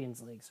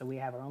Champions League. So we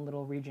have our own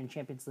little region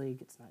Champions League.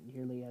 It's not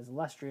nearly as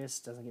illustrious,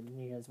 doesn't get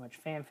nearly as much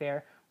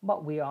fanfare,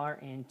 but we are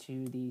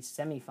into the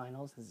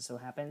semifinals, as it so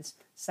happens,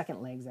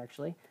 second legs,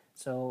 actually.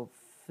 So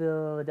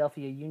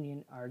Philadelphia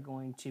Union are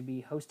going to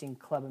be hosting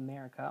Club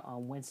America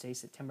on Wednesday,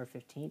 September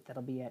 15th.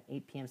 That'll be at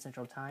 8 p.m.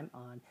 Central Time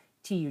on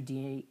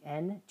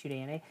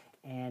TUDN,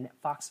 and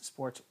Fox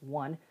Sports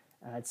 1.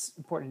 It's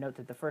important to note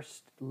that the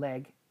first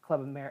leg, Club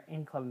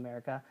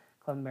America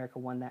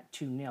won that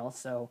 2-0.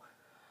 So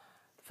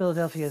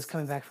Philadelphia is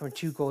coming back from a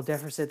 2-goal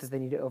deficit that they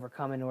need to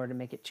overcome in order to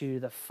make it to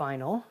the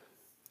final.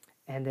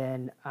 And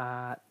then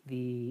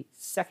the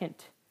second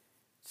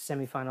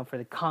semifinal for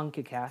the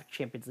CONCACAF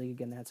Champions League,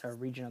 again, that's our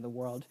region of the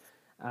world,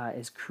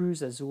 is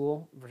Cruz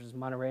Azul versus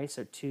Monterrey.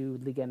 So two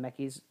Liga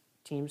MX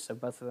teams, so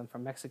both of them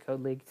from Mexico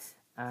League.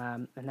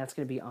 And that's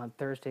going to be on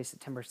Thursday,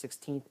 September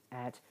 16th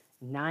at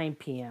 9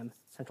 p.m.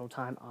 Central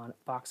Time on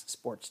Fox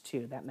Sports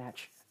 2. That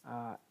match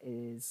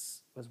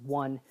was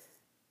won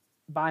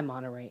by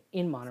Monterrey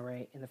in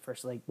the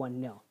first leg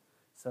 1-0.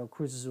 So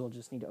Cruz Azul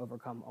just need to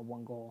overcome a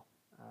 1-goal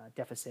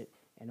deficit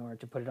in order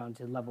to put it on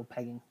to level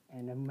pegging,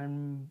 and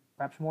then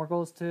perhaps more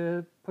goals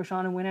to push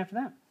on and win after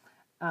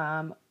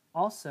that.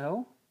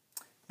 Also,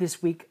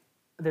 this week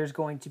there's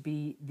going to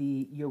be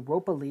the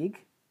Europa League,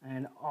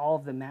 and all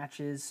of the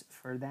matches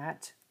for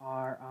that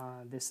are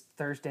this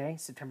Thursday,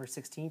 September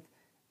 16th,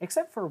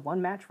 except for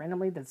one match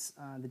randomly that's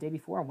the day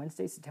before on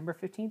Wednesday, September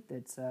 15th.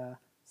 It's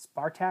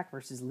Spartak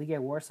versus Legia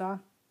Warsaw.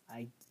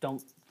 I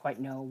don't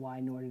quite know why,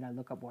 nor did I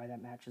look up why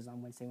that match is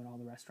on Wednesday when all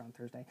the rest are on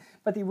Thursday.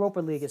 But the Europa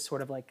League is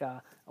sort of like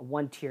a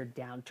one-tier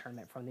down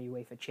tournament from the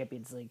UEFA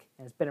Champions League,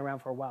 and it's been around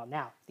for a while.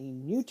 Now, the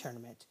new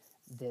tournament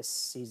this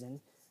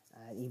season,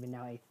 even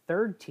now a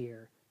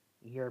third-tier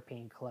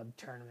European club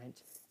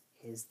tournament,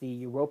 is the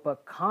Europa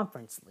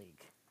Conference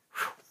League.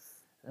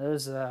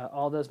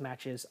 All those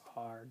matches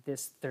are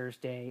this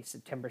Thursday,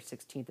 September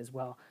 16th as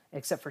well,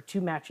 except for two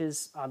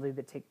matches, oddly,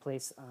 that take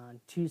place on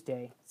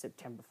Tuesday,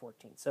 September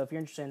 14th. So if you're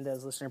interested in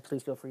those, listener,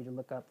 please feel free to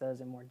look up those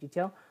in more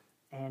detail.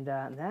 And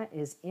that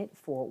is it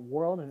for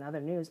world and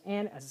other news.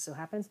 And as it so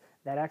happens,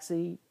 that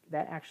actually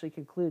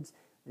concludes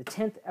the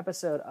 10th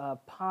episode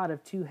of Pod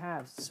of Two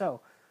Halves. So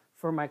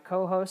For my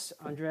co-host,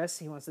 Andres,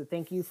 he wants to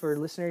thank you for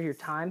listening to your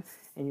time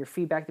and your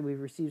feedback that we've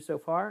received so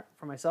far.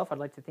 For myself, I'd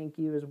like to thank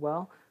you as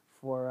well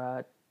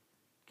for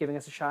giving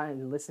us a shot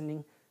and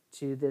listening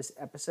to this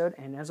episode.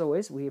 And as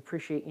always, we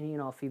appreciate any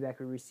and all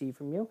feedback we receive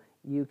from you.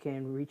 You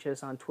can reach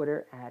us on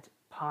Twitter at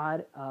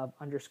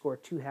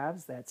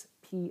pod_2halves. That's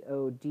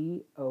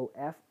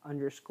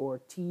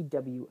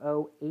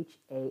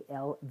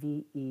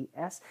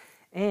PODOF_TWOHALVES.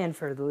 And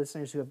for the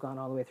listeners who have gone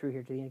all the way through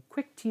here to the end,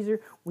 quick teaser,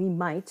 we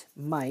might,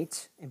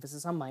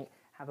 emphasis on might,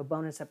 have a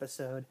bonus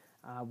episode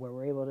where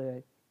we're able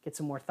to get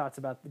some more thoughts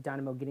about the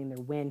Dynamo getting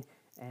their win.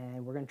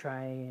 And we're going to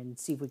try and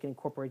see if we can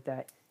incorporate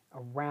that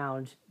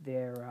around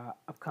their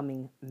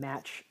upcoming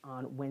match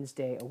on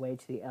Wednesday away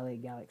to the LA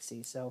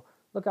Galaxy. So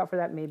look out for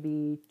that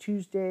maybe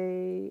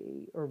Tuesday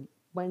or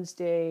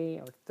Wednesday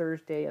or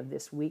Thursday of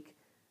this week.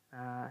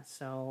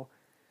 So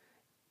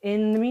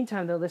in the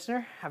meantime, though,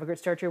 listener, have a great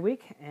start to your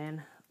week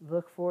and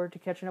look forward to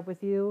catching up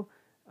with you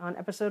on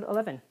episode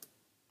 11.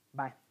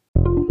 Bye.